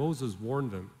fact, Moses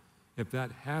warned them, if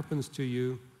that happens to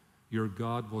you, your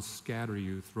God will scatter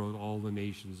you throughout all the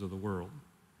nations of the world.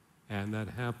 And that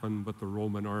happened with the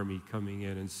Roman army coming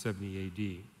in 70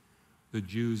 AD. The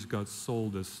Jews got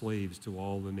sold as slaves to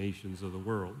all the nations of the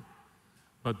world.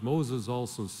 But Moses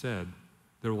also said,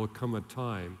 there will come a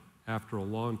time, after a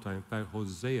long time, in fact,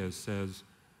 Hosea says,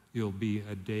 you'll be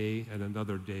a day and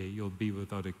another day, you'll be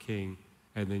without a king,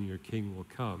 and then your king will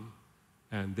come.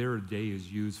 And their day is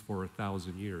used for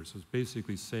 1,000 years. So it's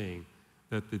basically saying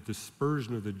that the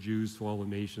dispersion of the Jews to all the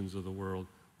nations of the world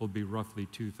will be roughly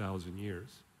 2,000 years.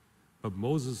 But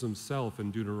Moses himself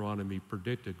in Deuteronomy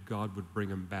predicted God would bring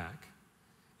him back.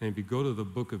 And if you go to the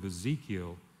book of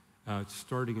Ezekiel,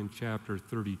 starting in chapter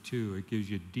 32, it gives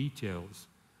you details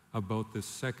about the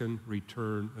second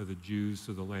return of the Jews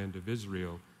to the land of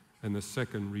Israel and the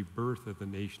second rebirth of the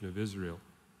nation of Israel.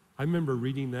 I remember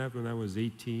reading that when I was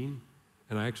 18,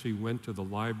 and I actually went to the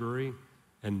library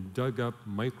and dug up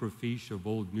microfiche of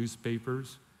old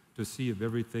newspapers to see if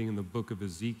everything in the book of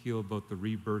Ezekiel about the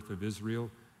rebirth of Israel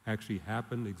actually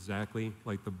happened exactly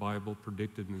like the Bible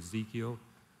predicted in Ezekiel.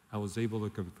 I was able to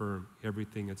confirm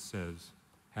everything it says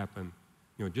happened.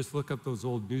 You know, just look up those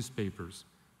old newspapers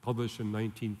published in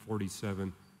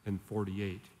 1947 and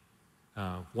 48.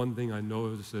 One thing I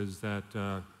noticed is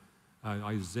that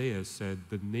Isaiah said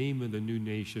the name of the new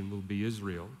nation will be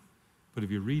Israel. But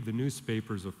if you read the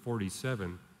newspapers of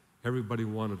 47, everybody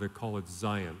wanted to call it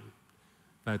Zion.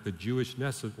 In fact, the Jewish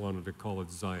Knesset wanted to call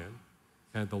it Zion.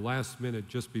 And at the last minute,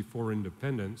 just before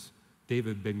independence,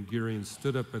 David Ben-Gurion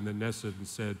stood up in the Knesset and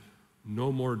said,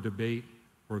 no more debate,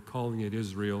 we're calling it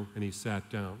Israel, and he sat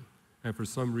down. And for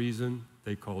some reason,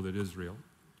 they called it Israel.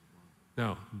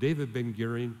 Now, David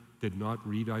Ben-Gurion did not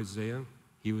read Isaiah.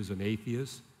 He was an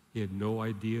atheist. He had no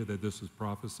idea that this was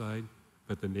prophesied,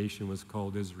 but the nation was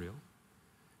called Israel.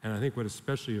 And I think what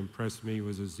especially impressed me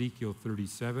was Ezekiel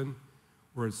 37,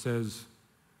 where it says,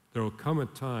 there will come a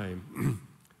time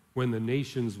when the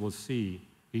nations will see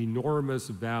enormous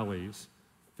valleys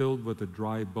filled with the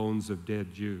dry bones of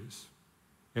dead Jews.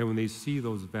 And when they see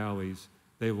those valleys,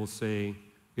 they will say,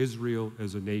 Israel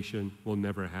as a nation will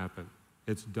never happen.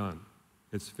 It's done.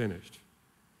 It's finished.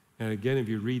 And again, if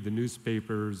you read the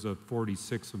newspapers of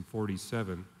 46 and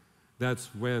 47,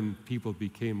 that's when people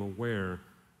became aware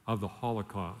of the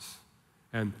Holocaust.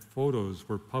 And photos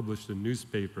were published in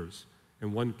newspapers,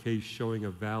 in one case showing a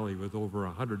valley with over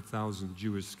 100,000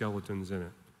 Jewish skeletons in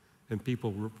it. And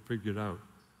people figured out,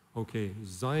 okay,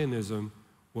 Zionism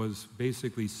was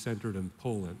basically centered in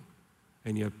Poland,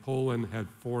 and yet Poland had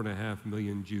 4.5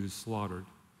 million Jews slaughtered.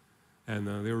 And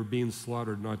they were being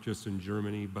slaughtered not just in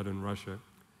Germany, but in Russia.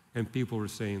 And people were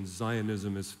saying,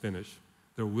 Zionism is finished.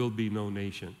 There will be no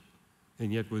nation.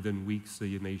 And yet within weeks,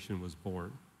 the nation was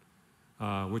born.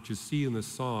 What you see in the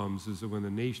Psalms is that when the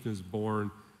nation is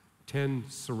born, 10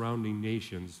 surrounding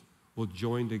nations will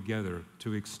join together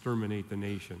to exterminate the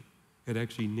nation. It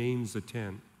actually names the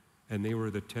 10, and they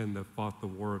were the 10 that fought the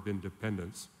War of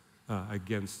Independence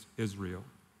against Israel.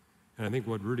 And I think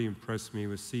what really impressed me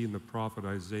was seeing the prophet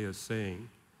Isaiah saying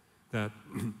that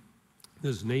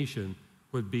this nation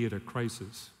would be at a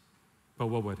crisis. But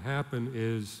what would happen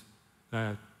is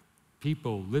that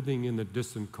people living in the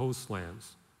distant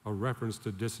coastlands, a reference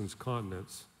to distant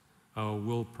continents,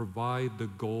 will provide the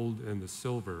gold and the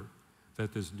silver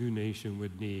that this new nation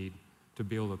would need to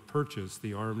be able to purchase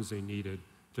the arms they needed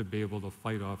to be able to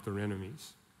fight off their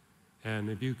enemies. And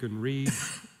if you can read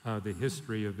the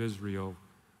history of Israel,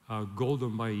 Golda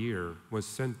Meir was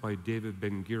sent by David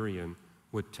Ben-Gurion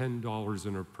with $10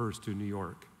 in her purse to New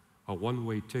York, a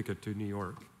one-way ticket to New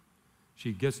York.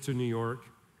 She gets to New York,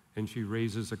 and she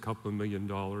raises a couple of $1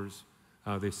 million.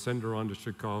 They send her on to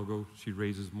Chicago. She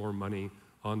raises more money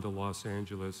on to Los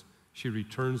Angeles. She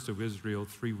returns to Israel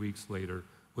 3 weeks later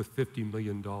with $50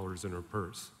 million in her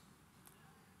purse.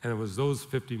 And it was those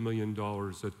 $50 million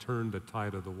that turned the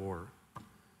tide of the war.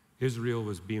 Israel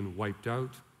was being wiped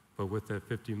out, but with that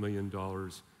 $50 million,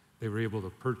 they were able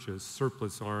to purchase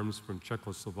surplus arms from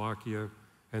Czechoslovakia,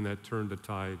 and that turned the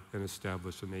tide and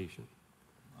established a nation.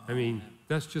 I mean,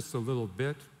 that's just a little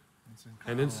bit.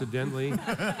 And incidentally,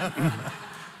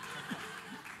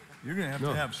 you're going to have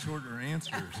to have shorter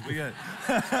answers. We got.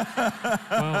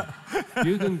 Well,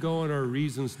 you can go on our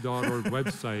reasons.org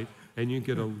website and you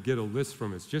get a list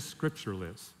from it. It's just scripture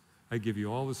lists. I give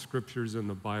you all the scriptures in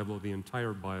the Bible, the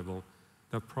entire Bible,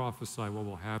 that prophesy what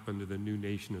will happen to the new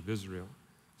nation of Israel,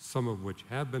 some of which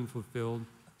have been fulfilled,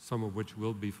 some of which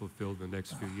will be fulfilled in the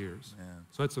next few years. man.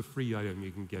 So that's a free item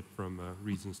you can get from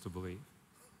Reasons to Believe.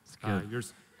 It's good.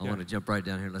 I want to jump right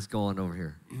down here. Let's go on over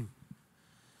here.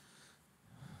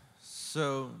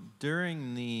 So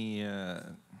during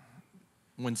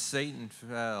when Satan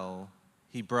fell,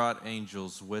 he brought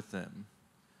angels with him.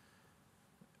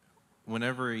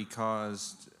 Whenever he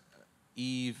caused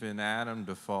Eve and Adam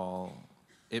to fall,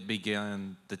 it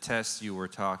began the test you were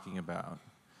talking about.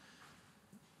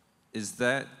 Is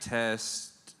that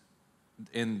test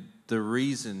and the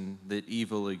reason that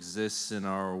evil exists in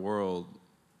our world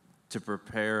to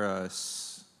prepare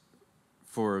us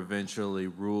for eventually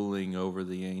ruling over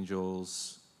the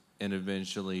angels and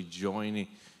eventually joining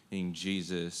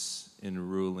Jesus in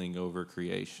ruling over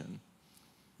creation?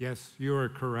 Yes, you are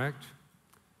correct.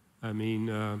 I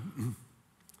mean,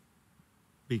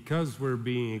 because we're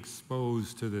being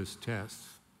exposed to this test,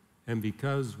 and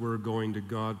because we're going to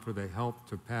God for the help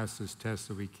to pass this test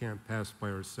that we can't pass by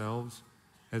ourselves,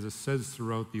 as it says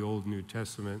throughout the Old and New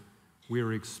Testament, we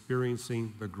are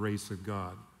experiencing the grace of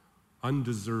God,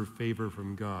 undeserved favor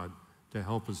from God to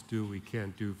help us do what we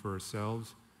can't do for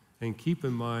ourselves. And keep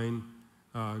in mind,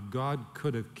 God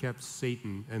could have kept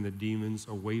Satan and the demons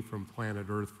away from planet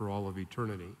Earth for all of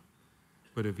eternity.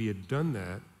 But if he had done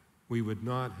that, we would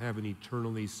not have an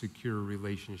eternally secure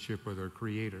relationship with our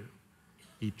Creator.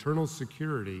 Eternal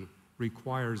security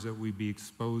requires that we be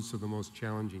exposed to the most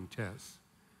challenging tests.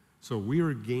 So we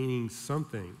are gaining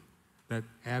something that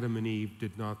Adam and Eve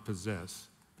did not possess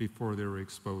before they were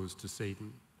exposed to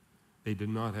Satan. They did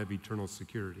not have eternal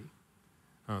security.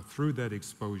 Through that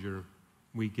exposure,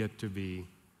 we get to be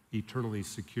eternally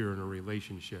secure in a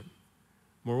relationship.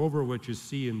 Moreover, what you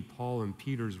see in Paul and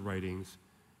Peter's writings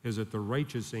is that the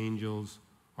righteous angels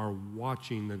are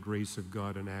watching the grace of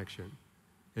God in action.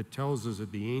 It tells us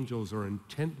that the angels are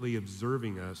intently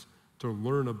observing us to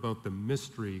learn about the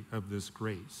mystery of this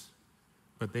grace.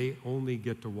 But they only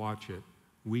get to watch it.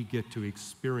 We get to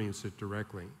experience it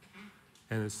directly.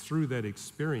 And it's through that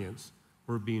experience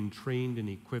we're being trained and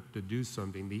equipped to do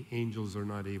something the angels are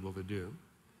not able to do.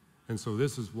 And so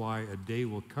this is why a day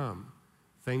will come,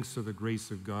 thanks to the grace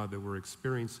of God that we're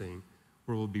experiencing,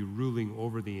 where we'll be ruling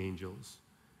over the angels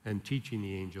and teaching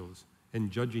the angels and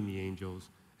judging the angels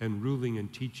and ruling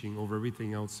and teaching over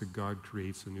everything else that God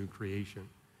creates, a new creation.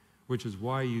 Which is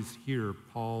why you hear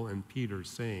Paul and Peter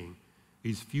saying,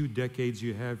 these few decades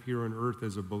you have here on earth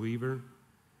as a believer,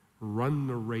 run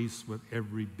the race with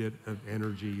every bit of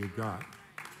energy you got,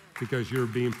 because you're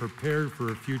being prepared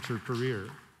for a future career.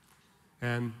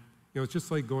 And it's just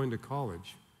like going to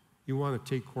college. You want to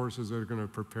take courses that are going to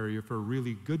prepare you for a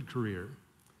really good career.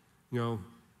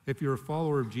 If you're a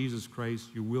follower of Jesus Christ,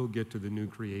 you will get to the new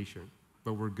creation,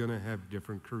 but we're going to have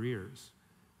different careers.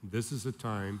 This is a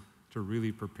time to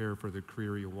really prepare for the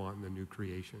career you want in the new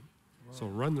creation. So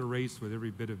run the race with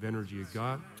every bit of energy you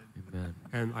got. Amen.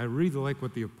 And I really like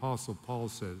what the Apostle Paul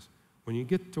says. When you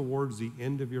get towards the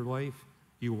end of your life,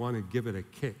 you want to give it a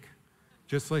kick.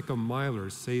 Just like a miler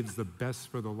saves the best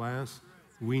for the last,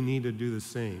 we need to do the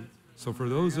same. So for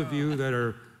those of you that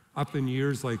are up in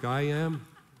years like I am,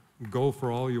 go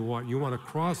for all you want. You want to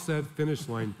cross that finish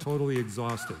line totally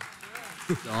exhausted.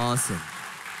 Awesome.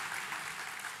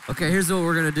 Okay, here's what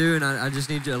we're going to do, and I just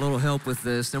need a little help with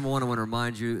this. Number one, I want to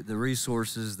remind you the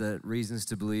resources that Reasons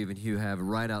to Believe and Hugh have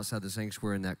right outside the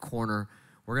sanctuary in that corner.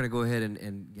 We're going to go ahead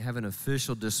and have an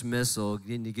official dismissal.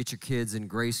 You need to get your kids in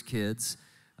Grace Kids.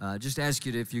 Just ask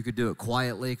you if you could do it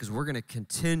quietly, because we're going to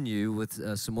continue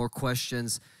with some more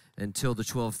questions until the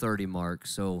 12:30 mark.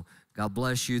 So God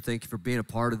bless you. Thank you for being a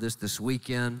part of this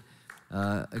weekend.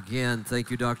 Again, thank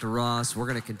you, Dr. Ross. We're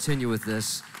going to continue with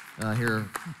this here.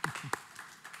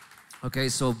 Okay,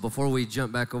 so before we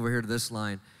jump back over here to this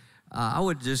line, I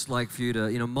would just like for you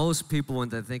to, most people when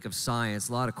they think of science,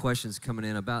 a lot of questions coming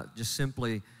in about just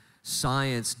simply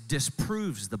science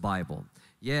disproves the Bible.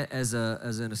 Yet as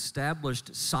an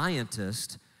established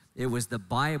scientist, it was the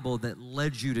Bible that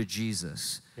led you to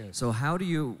Jesus. Yes. So how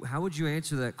would you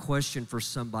answer that question for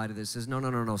somebody that says,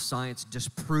 no, science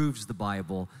disproves the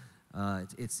Bible?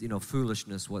 It's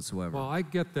foolishness whatsoever. Well, I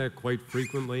get that quite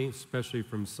frequently, especially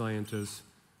from scientists.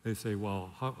 They say,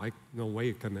 well, no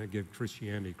way can I give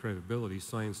Christianity credibility.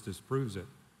 Science disproves it.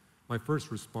 My first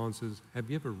response is,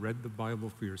 have you ever read the Bible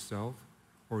for yourself,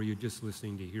 or are you just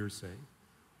listening to hearsay?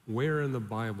 Where in the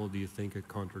Bible do you think it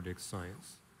contradicts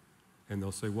science? And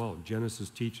they'll say, well, Genesis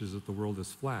teaches that the world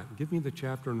is flat. Give me the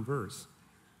chapter and verse.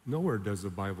 Nowhere does the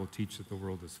Bible teach that the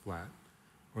world is flat.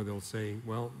 Or they'll say,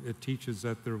 well, it teaches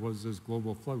that there was this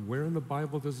global flood. Where in the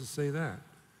Bible does it say that?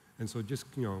 And so just,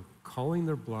 calling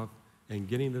their bluff and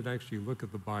getting them to actually look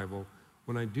at the Bible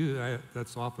when I do that,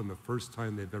 that's often the first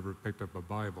time they've ever picked up a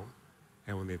Bible.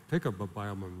 And when they pick up a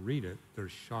Bible and read it, they're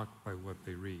shocked by what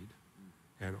they read,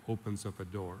 and it opens up a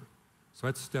door. So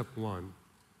that's step one.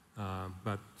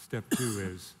 But step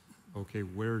two is, okay,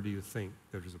 where do you think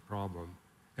there's a problem?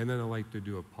 And then I like to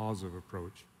do a positive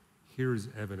approach. Here's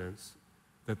evidence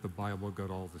that the Bible got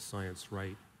all the science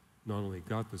right. Not only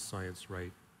got the science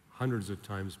right, hundreds of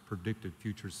times predicted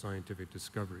future scientific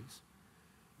discoveries.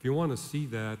 If you want to see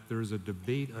that, there's a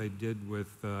debate I did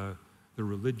with the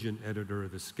religion editor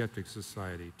of the Skeptic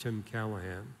Society, Tim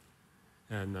Callahan,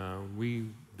 and we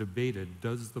debated,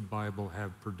 does the Bible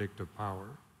have predictive power?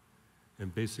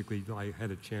 And basically, I had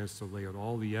a chance to lay out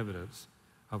all the evidence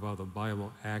of how the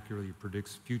Bible accurately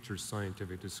predicts future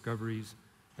scientific discoveries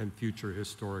and future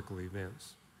historical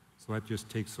events. So that just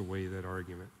takes away that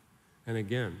argument. And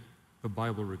again, the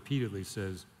Bible repeatedly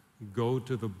says, go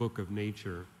to the book of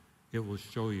nature. It will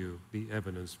show you the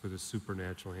evidence for the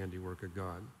supernatural handiwork of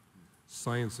God.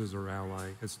 Science is our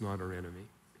ally. It's not our enemy.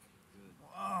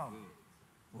 Wow.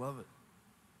 Love it.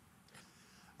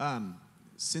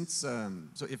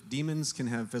 So if demons can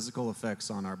have physical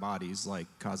effects on our bodies, like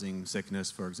causing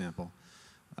sickness, for example,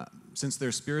 since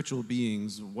they're spiritual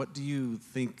beings, what do you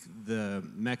think the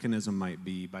mechanism might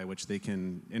be by which they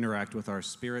can interact with our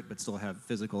spirit but still have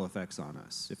physical effects on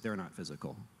us, if they're not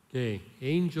physical? Okay,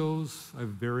 angels have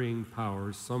varying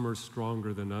powers. Some are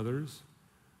stronger than others,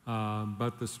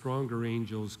 but the stronger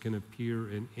angels can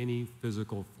appear in any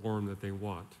physical form that they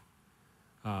want.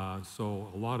 So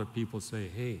a lot of people say,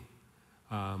 hey,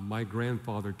 my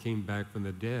grandfather came back from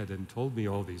the dead and told me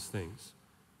all these things.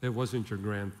 That wasn't your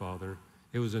grandfather.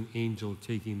 It was an angel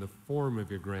taking the form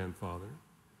of your grandfather.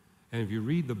 And if you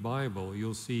read the Bible,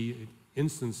 you'll see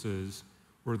instances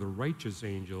where the righteous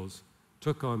angels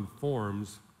took on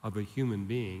forms of a human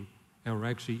being and were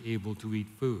actually able to eat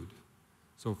food.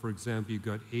 So for example, you've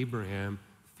got Abraham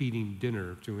feeding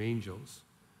dinner to angels.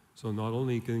 So not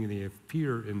only can they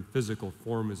appear in physical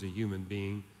form as a human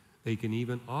being, they can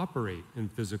even operate in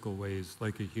physical ways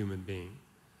like a human being.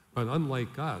 But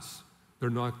unlike us, they're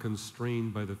not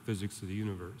constrained by the physics of the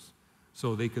universe.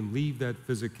 So they can leave that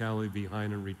physicality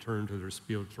behind and return to their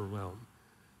spiritual realm.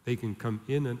 They can come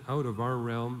in and out of our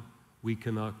realm. We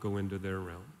cannot go into their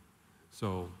realm.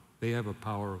 So they have a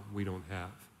power we don't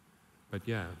have. But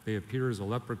yeah, they appear as a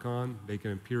leprechaun. They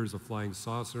can appear as a flying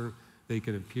saucer. They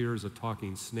can appear as a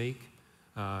talking snake.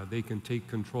 They can take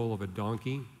control of a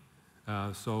donkey.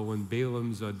 So when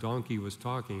Balaam's donkey was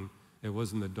talking, it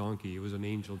wasn't the donkey. It was an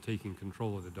angel taking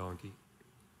control of the donkey.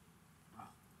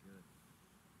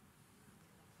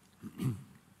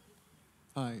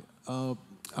 Hi.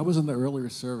 I was in the earlier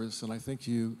service, and I think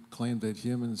you claimed that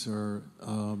humans are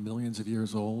millions of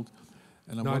years old.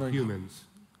 And I'm Not wondering humans.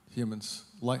 Humans.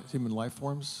 Human life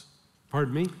forms?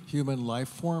 Pardon me? Human life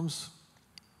forms?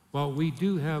 Well, we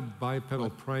do have bipedal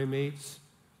primates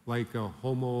like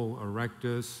Homo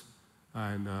erectus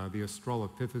and the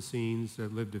Australopithecines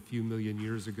that lived a few million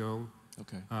years ago.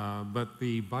 Okay. But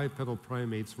the bipedal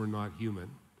primates were not human.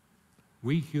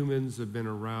 We humans have been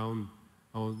around,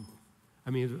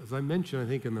 as I mentioned, I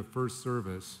think in the first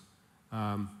service,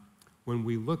 when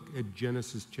we look at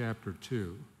Genesis chapter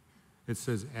 2, it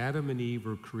says Adam and Eve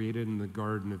were created in the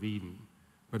Garden of Eden.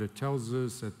 But it tells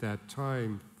us at that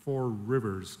time, 4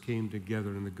 rivers came together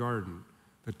in the garden,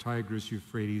 the Tigris,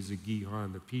 Euphrates, the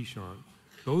Gihon, the Pishon.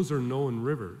 Those are known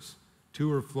rivers.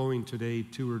 2 are flowing today,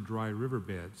 2 are dry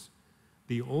riverbeds.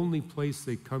 The only place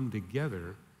they come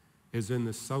together is in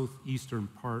the southeastern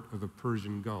part of the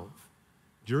Persian Gulf.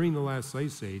 During the last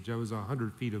ice age, I was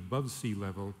 100 feet above sea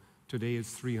level. Today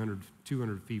it's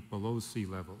 200 feet below sea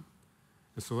level.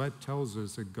 And so that tells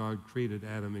us that God created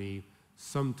Adam and Eve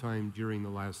sometime during the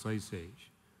last ice age.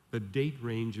 The date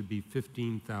range would be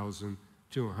 15,000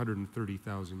 to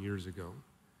 130,000 years ago.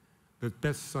 The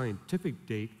best scientific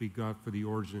date we got for the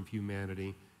origin of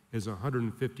humanity is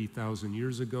 150,000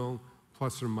 years ago,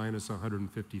 plus or minus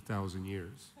 150,000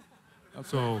 years. Okay.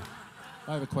 So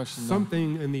I have a question.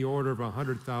 something in the order of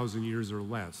 100,000 years or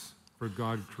less for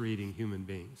God creating human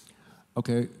beings.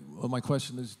 Okay, well, my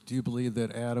question is, do you believe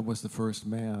that Adam was the first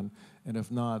man? And if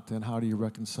not, then how do you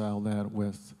reconcile that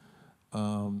with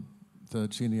the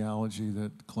genealogy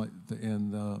that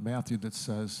in Matthew that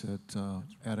says that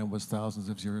Adam was thousands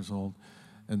of years old?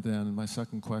 And then my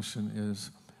second question is,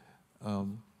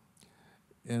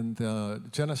 in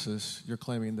Genesis, you're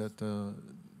claiming that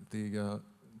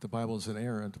the Bible is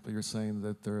inerrant, but you're saying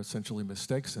that there are essentially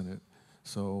mistakes in it.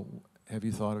 So have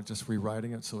you thought of just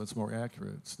rewriting it so it's more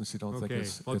accurate, since you don't think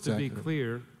it's to be accurate?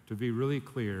 clear, to be really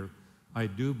clear, I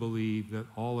do believe that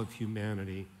all of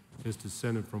humanity is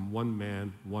descended from one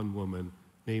man, one woman,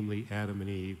 namely Adam and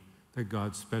Eve, that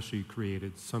God specially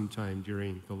created sometime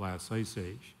during the last ice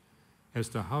age. As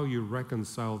to how you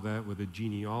reconcile that with the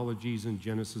genealogies in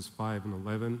Genesis 5 and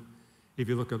 11, if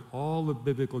you look at all the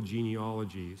biblical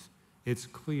genealogies, it's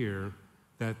clear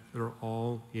that they're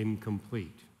all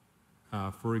incomplete.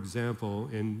 For example,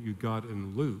 you got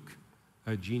in Luke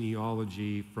a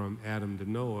genealogy from Adam to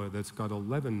Noah that's got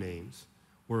 11 names,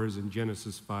 whereas in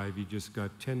Genesis 5 you just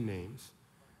got 10 names.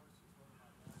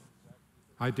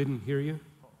 I didn't hear you?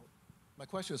 My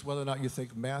question is whether or not you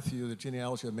think Matthew, the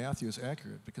genealogy of Matthew, is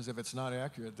accurate. Because if it's not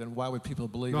accurate, then why would people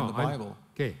believe in the Bible?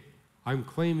 I'm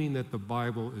claiming that the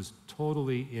Bible is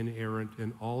totally inerrant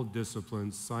in all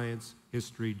disciplines: science,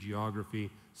 history,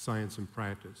 geography, science, and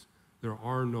practice. There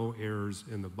are no errors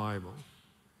in the Bible.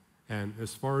 And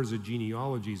as far as the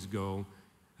genealogies go,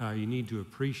 you need to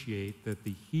appreciate that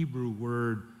the Hebrew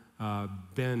word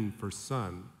ben for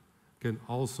son can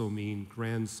also mean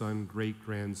grandson,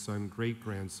 great-grandson,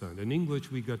 great-grandson. In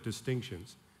English, we got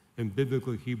distinctions. In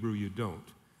biblical Hebrew, you don't.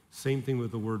 Same thing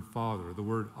with the word father. The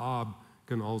word ab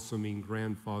can also mean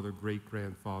grandfather,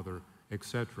 great-grandfather,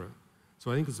 etc.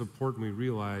 So I think it's important we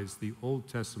realize the Old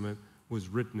Testament was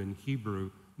written in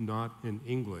Hebrew, not in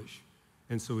English.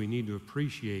 And so we need to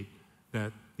appreciate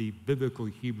that the biblical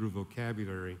Hebrew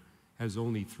vocabulary has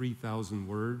only 3,000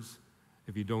 words,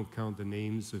 if you don't count the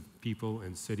names of people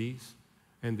and cities,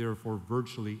 and therefore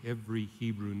virtually every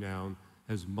Hebrew noun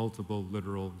has multiple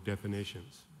literal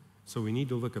definitions. So we need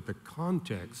to look at the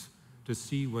context to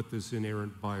see what this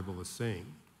inerrant Bible is saying.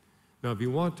 Now, if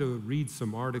you want to read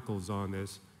some articles on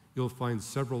this, you'll find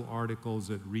several articles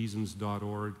at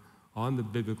reasons.org on the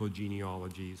biblical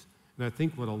genealogies. And I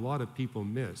think what a lot of people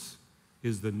miss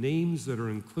is the names that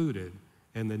are included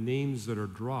and the names that are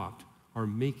dropped are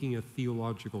making a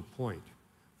theological point.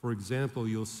 For example,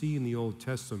 you'll see in the Old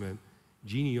Testament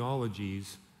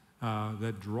genealogies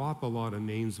that drop a lot of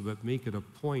names but make it a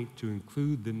point to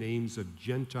include the names of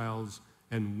Gentiles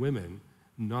and women,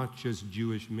 not just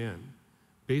Jewish men.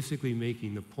 Basically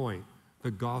making the point,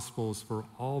 the gospel is for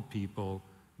all people,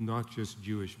 not just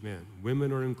Jewish men.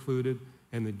 Women are included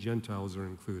and the Gentiles are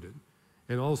included.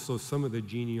 And also some of the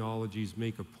genealogies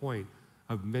make a point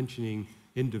of mentioning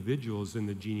individuals in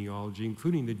the genealogy,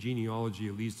 including the genealogy,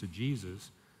 at least of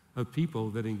Jesus, of people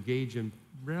that engage in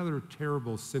rather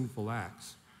terrible sinful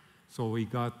acts. So we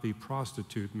got the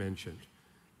prostitute mentioned,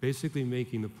 basically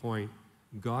making the point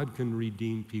God can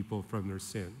redeem people from their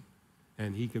sin,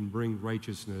 and he can bring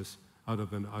righteousness out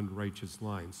of an unrighteous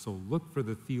line. So look for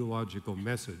the theological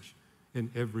message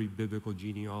in every biblical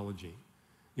genealogy.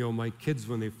 You know, my kids,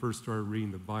 when they first started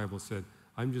reading the Bible, said,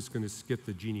 I'm just going to skip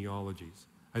the genealogies.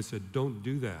 I said, don't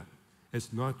do that.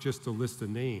 It's not just a list of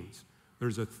names.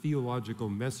 There's a theological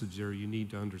message there you need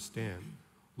to understand.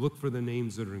 Look for the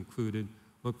names that are included.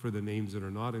 Look for the names that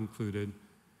are not included.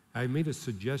 I made a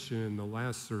suggestion in the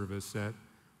last service that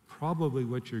probably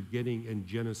what you're getting in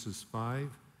Genesis 5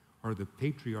 are the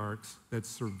patriarchs that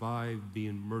survived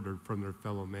being murdered from their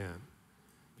fellow man.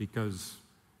 Because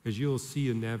as you'll see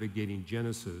in navigating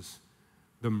Genesis,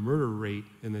 the murder rate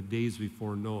in the days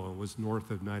before Noah was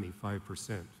north of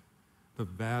 95%. The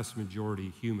vast majority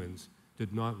of humans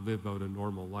did not live out a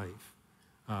normal life.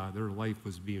 Their life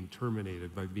was being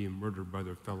terminated by being murdered by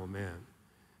their fellow man.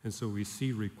 And so we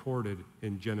see recorded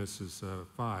in Genesis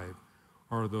 5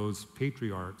 are those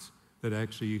patriarchs that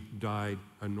actually died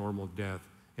a normal death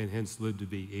and hence lived to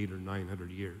be 800 or 900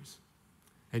 years.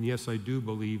 And yes, I do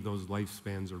believe those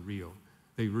lifespans are real.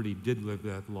 They really did live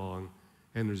that long,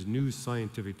 and there's new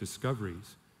scientific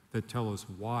discoveries that tell us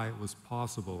why it was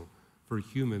possible for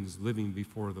humans living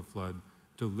before the flood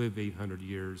to live 800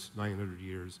 years, 900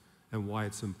 years, and why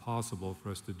it's impossible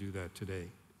for us to do that today.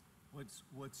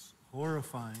 What's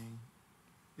horrifying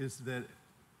is that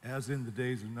as in the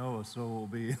days of Noah, so will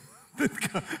be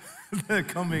the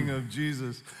coming of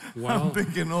Jesus. Well, I'm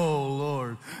thinking, oh,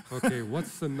 Lord. Okay,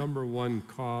 what's the #1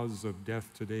 cause of death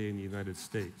today in the United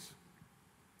States?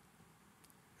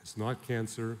 It's not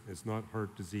cancer, it's not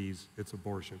heart disease, it's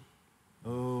abortion.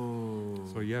 Oh.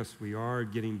 So yes, we are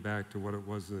getting back to what it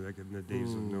was in the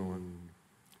days of Noah.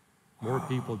 More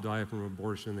people die from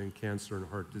abortion than cancer and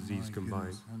heart disease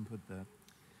combined.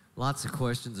 Lots of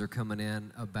questions are coming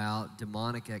in about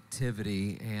demonic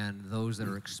activity and those that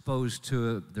are exposed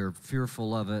to it, they're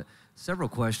fearful of it. Several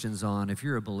questions on if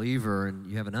you're a believer and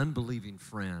you have an unbelieving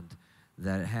friend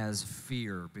that has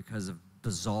fear because of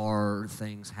bizarre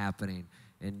things happening,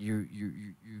 and you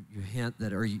hint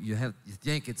that, or you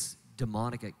think it's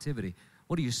demonic activity.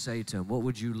 What do you say to them? What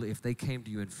would you, if they came to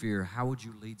you in fear, how would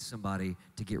you lead somebody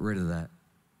to get rid of that?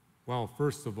 Well,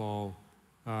 first of all,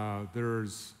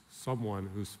 there's someone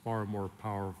who's far more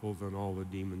powerful than all the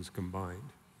demons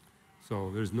combined. So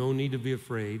there's no need to be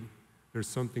afraid. There's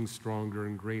something stronger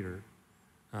and greater.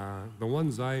 The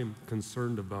ones I'm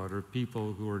concerned about are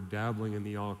people who are dabbling in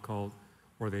the occult,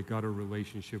 or they got a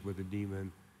relationship with a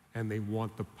demon and they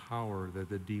want the power that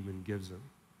the demon gives them.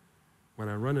 When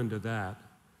I run into that,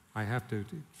 I have to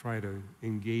try to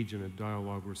engage in a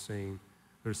dialogue where saying,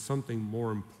 there's something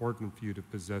more important for you to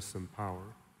possess some power,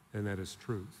 and that is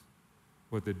truth.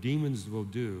 What the demons will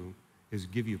do is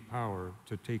give you power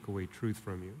to take away truth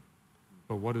from you.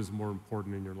 But what is more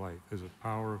important in your life? Is it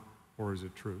power or is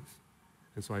it truth?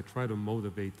 And so I try to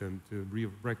motivate them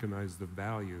to recognize the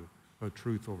value of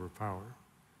truth over power.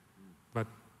 But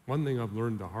one thing I've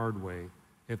learned the hard way,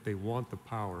 if they want the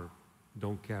power,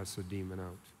 don't cast the demon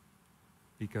out.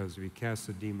 Because if you cast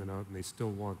the demon out and they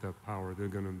still want that power, they're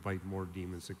going to invite more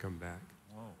demons to come back.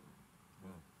 Whoa.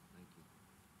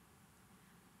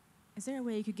 Is there a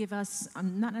way you could give us,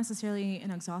 not necessarily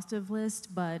an exhaustive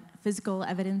list, but physical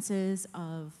evidences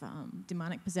of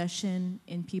demonic possession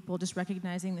in people, just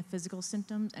recognizing the physical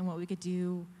symptoms and what we could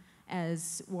do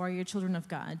as warrior children of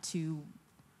God to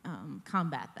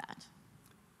combat that?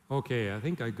 Okay, I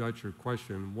think I got your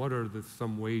question. What are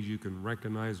some ways you can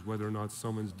recognize whether or not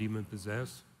someone's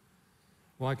demon-possessed?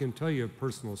 Well, I can tell you a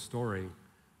personal story.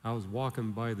 I was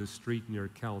walking by the street near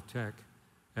Caltech,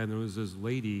 and there was this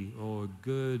lady, a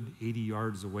good 80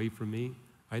 yards away from me.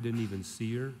 I didn't even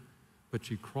see her, but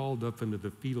she crawled up into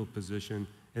the fetal position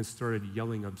and started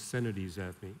yelling obscenities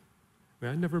at me. I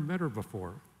mean, I'd never met her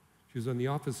before. She was on the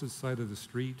opposite side of the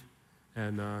street,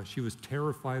 and she was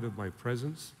terrified of my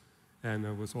presence, and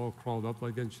was all crawled up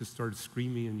like that, and she started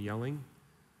screaming and yelling.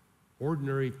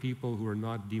 Ordinary people who are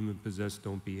not demon-possessed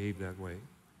don't behave that way.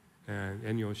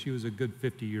 And you know, she was a good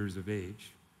 50 years of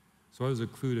age. So it was a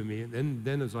clue to me. And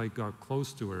then as I got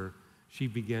close to her, she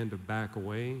began to back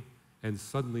away, and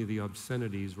suddenly the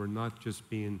obscenities were not just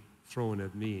being thrown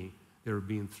at me, they were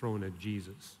being thrown at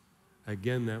Jesus.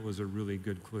 Again, that was a really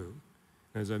good clue.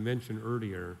 As I mentioned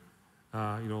earlier,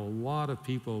 you know, a lot of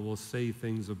people will say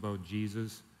things about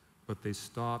Jesus, but they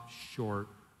stop short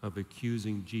of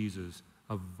accusing Jesus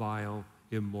of vile,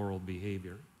 immoral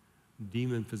behavior.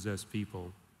 Demon-possessed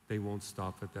people, they won't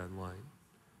stop at that line.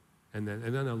 And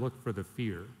then I look for the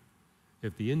fear.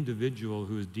 If the individual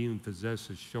who is demon-possessed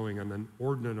is showing an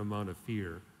inordinate amount of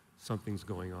fear, something's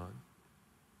going on.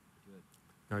 Good.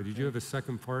 Now, did you have a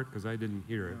second part? Because I didn't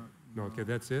hear it. No, okay,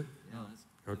 that's it?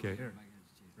 Yeah, Okay.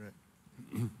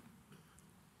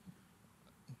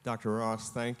 Dr.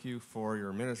 Ross, thank you for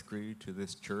your ministry to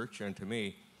this church and to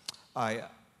me.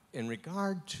 In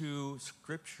regard to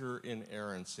scripture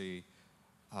inerrancy,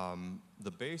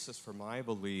 the basis for my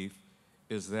belief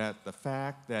is that the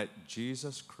fact that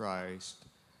Jesus Christ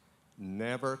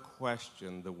never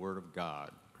questioned the Word of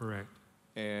God. Correct.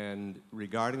 And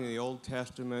regarding the Old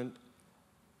Testament,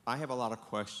 I have a lot of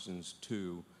questions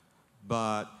too,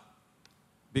 but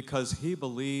because he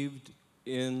believed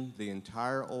in the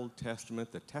entire Old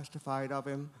Testament that testified of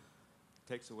him,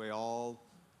 takes away all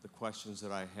the questions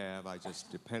that I have. I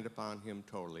just depend upon him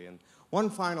totally. And one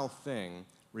final thing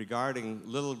regarding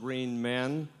little green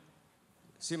men.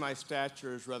 See, my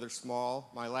stature is rather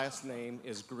small. My last name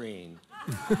is Green.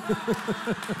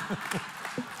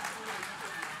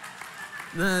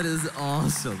 That is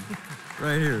awesome.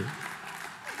 Right here.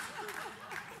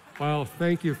 Well,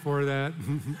 thank you for that.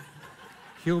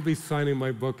 He'll be signing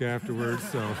my book afterwards,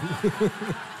 so.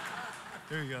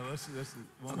 There you go. That's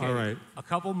one. All right. A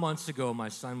couple months ago, my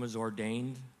son was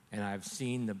ordained, and I've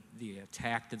seen the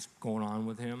attack that's going on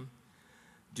with him.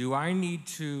 Do I need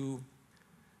to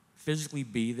physically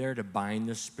be there to bind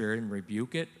the spirit and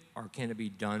rebuke it, or can it be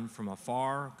done from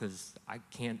afar? Because I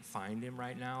can't find him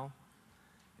right now.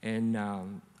 And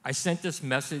I sent this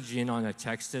message in on, I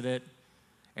texted it,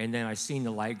 and then I seen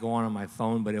the light go on my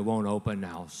phone, but it won't open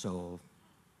now. So,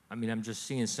 I mean, I'm just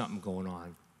seeing something going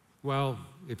on. Well,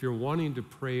 if you're wanting to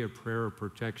pray a prayer of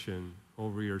protection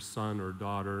over your son or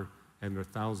daughter and they're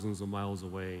thousands of miles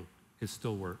away, it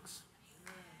still works.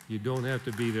 You don't have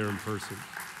to be there in person.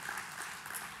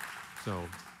 So.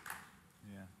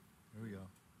 Yeah, here we go.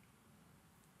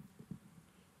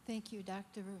 Thank you,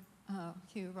 Dr.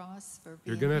 Hugh Ross, for being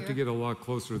here. You're going to have to get a lot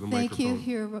closer to the Thank microphone. Thank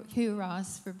you, Hugh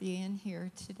Ross, for being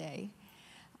here today.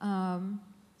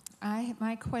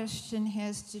 My question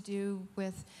has to do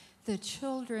with the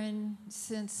children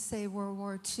since, say, World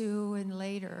War II and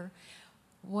later.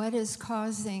 What is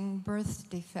causing birth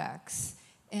defects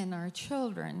in our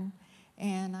children?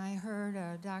 And I heard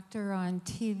a doctor on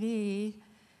TV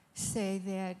say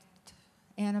that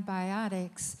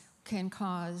antibiotics can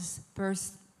cause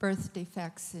birth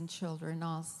defects in children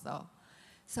also.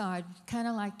 So I'd kind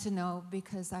of like to know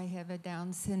because I have a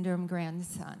Down syndrome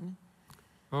grandson.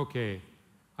 Okay.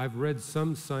 I've read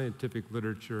some scientific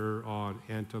literature on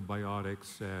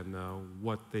antibiotics and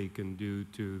what they can do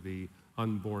to the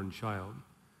unborn child.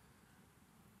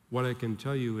 What I can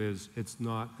tell you is it's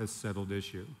not a settled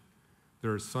issue.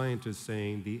 There are scientists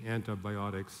saying the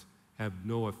antibiotics have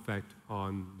no effect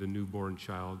on the newborn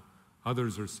child.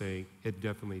 Others are saying it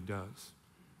definitely does.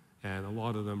 And a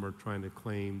lot of them are trying to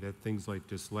claim that things like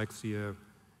dyslexia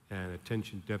and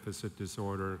attention deficit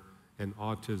disorder and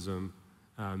autism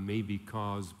may be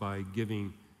caused by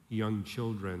giving young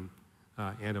children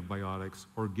antibiotics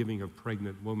or giving a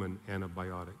pregnant woman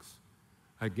antibiotics.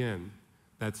 Again,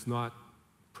 that's not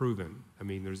proven. I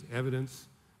mean, there's evidence,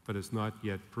 but it's not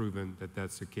yet proven that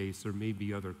that's the case. There may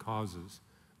be other causes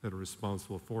that are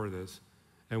responsible for this.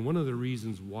 And one of the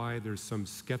reasons why there's some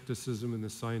skepticism in the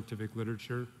scientific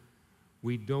literature,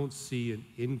 we don't see an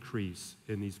increase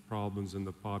in these problems in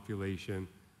the population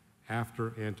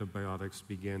after antibiotics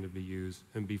began to be used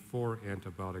and before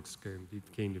antibiotics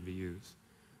came to be used.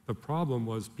 The problem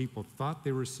was people thought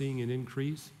they were seeing an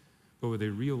increase, but what they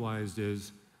realized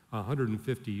is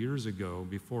 150 years ago,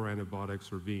 before antibiotics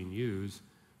were being used,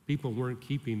 people weren't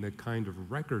keeping the kind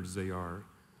of records they are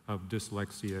of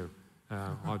dyslexia,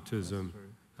 autism,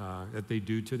 that they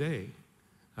do today.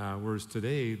 Whereas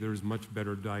today, there's much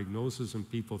better diagnosis and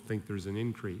people think there's an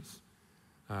increase.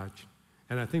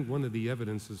 And I think one of the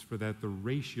evidences for that, the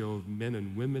ratio of men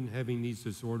and women having these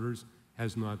disorders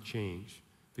has not changed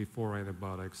before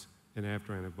antibiotics and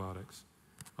after antibiotics.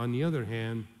 On the other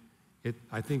hand,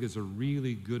 I think it's a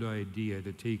really good idea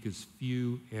to take as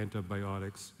few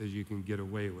antibiotics as you can get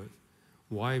away with.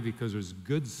 Why? Because there's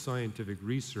good scientific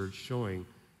research showing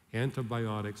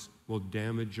antibiotics will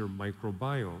damage your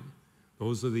microbiome.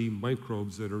 Those are the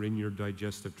microbes that are in your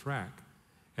digestive tract,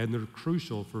 and they're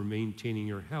crucial for maintaining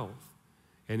your health.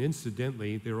 And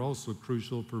incidentally, they're also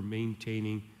crucial for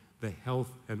maintaining the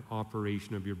health and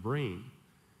operation of your brain.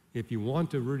 If you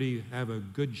want to really have a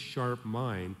good, sharp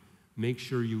mind, make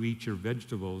sure you eat your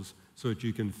vegetables so that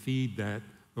you can feed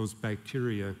those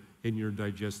bacteria in your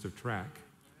digestive tract.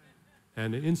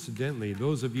 And incidentally,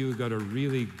 those of you who got a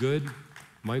really good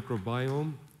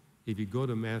microbiome, if you go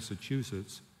to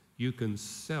Massachusetts, you can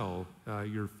sell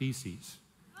your feces.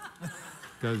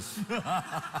 Because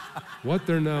what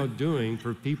they're now doing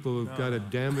for people who've got a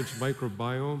damaged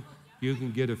microbiome, you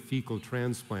can get a fecal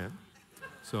transplant.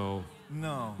 So,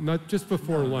 not just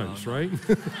before lunch, right?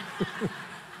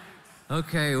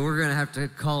 Okay, we're going to have to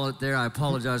call it there. I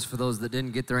apologize for those that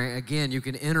didn't get there. Again, you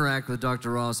can interact with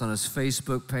Dr. Ross on his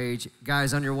Facebook page.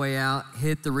 Guys, on your way out,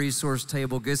 hit the resource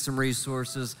table, get some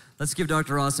resources. Let's give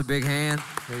Dr. Ross a big hand.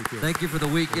 Thank you. Thank you for the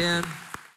weekend.